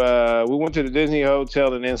went to the Disney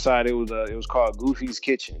Hotel, and inside it was called Goofy's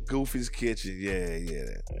Kitchen. Goofy's Kitchen,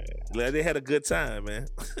 yeah. They had a good time, man.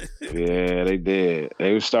 Yeah, they did.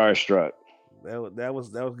 They were starstruck. That was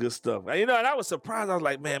good stuff. And I was surprised. I was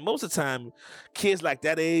like, man, most of the time, kids like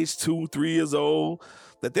that age, 2, 3 years old,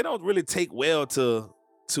 that they don't really take well to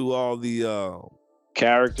all the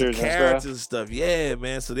characters and stuff. Yeah,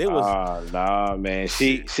 man. So they was nah, man.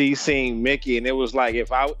 She seen Mickey, and it was like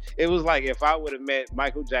if I would have met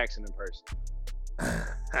Michael Jackson in person.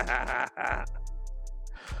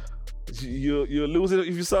 You'll lose it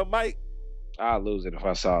if you saw Mike. I'll lose it if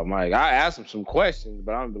I saw Mike. I asked him some questions,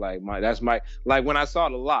 but I'm gonna be like, Mike, that's Mike. Like when I saw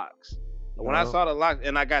the locks. When I saw the locks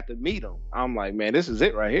and I got to meet him, I'm like, man, this is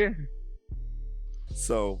it right here.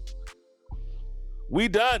 So we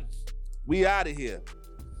done. We out of here.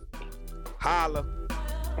 Holla.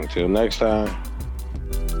 Until next time.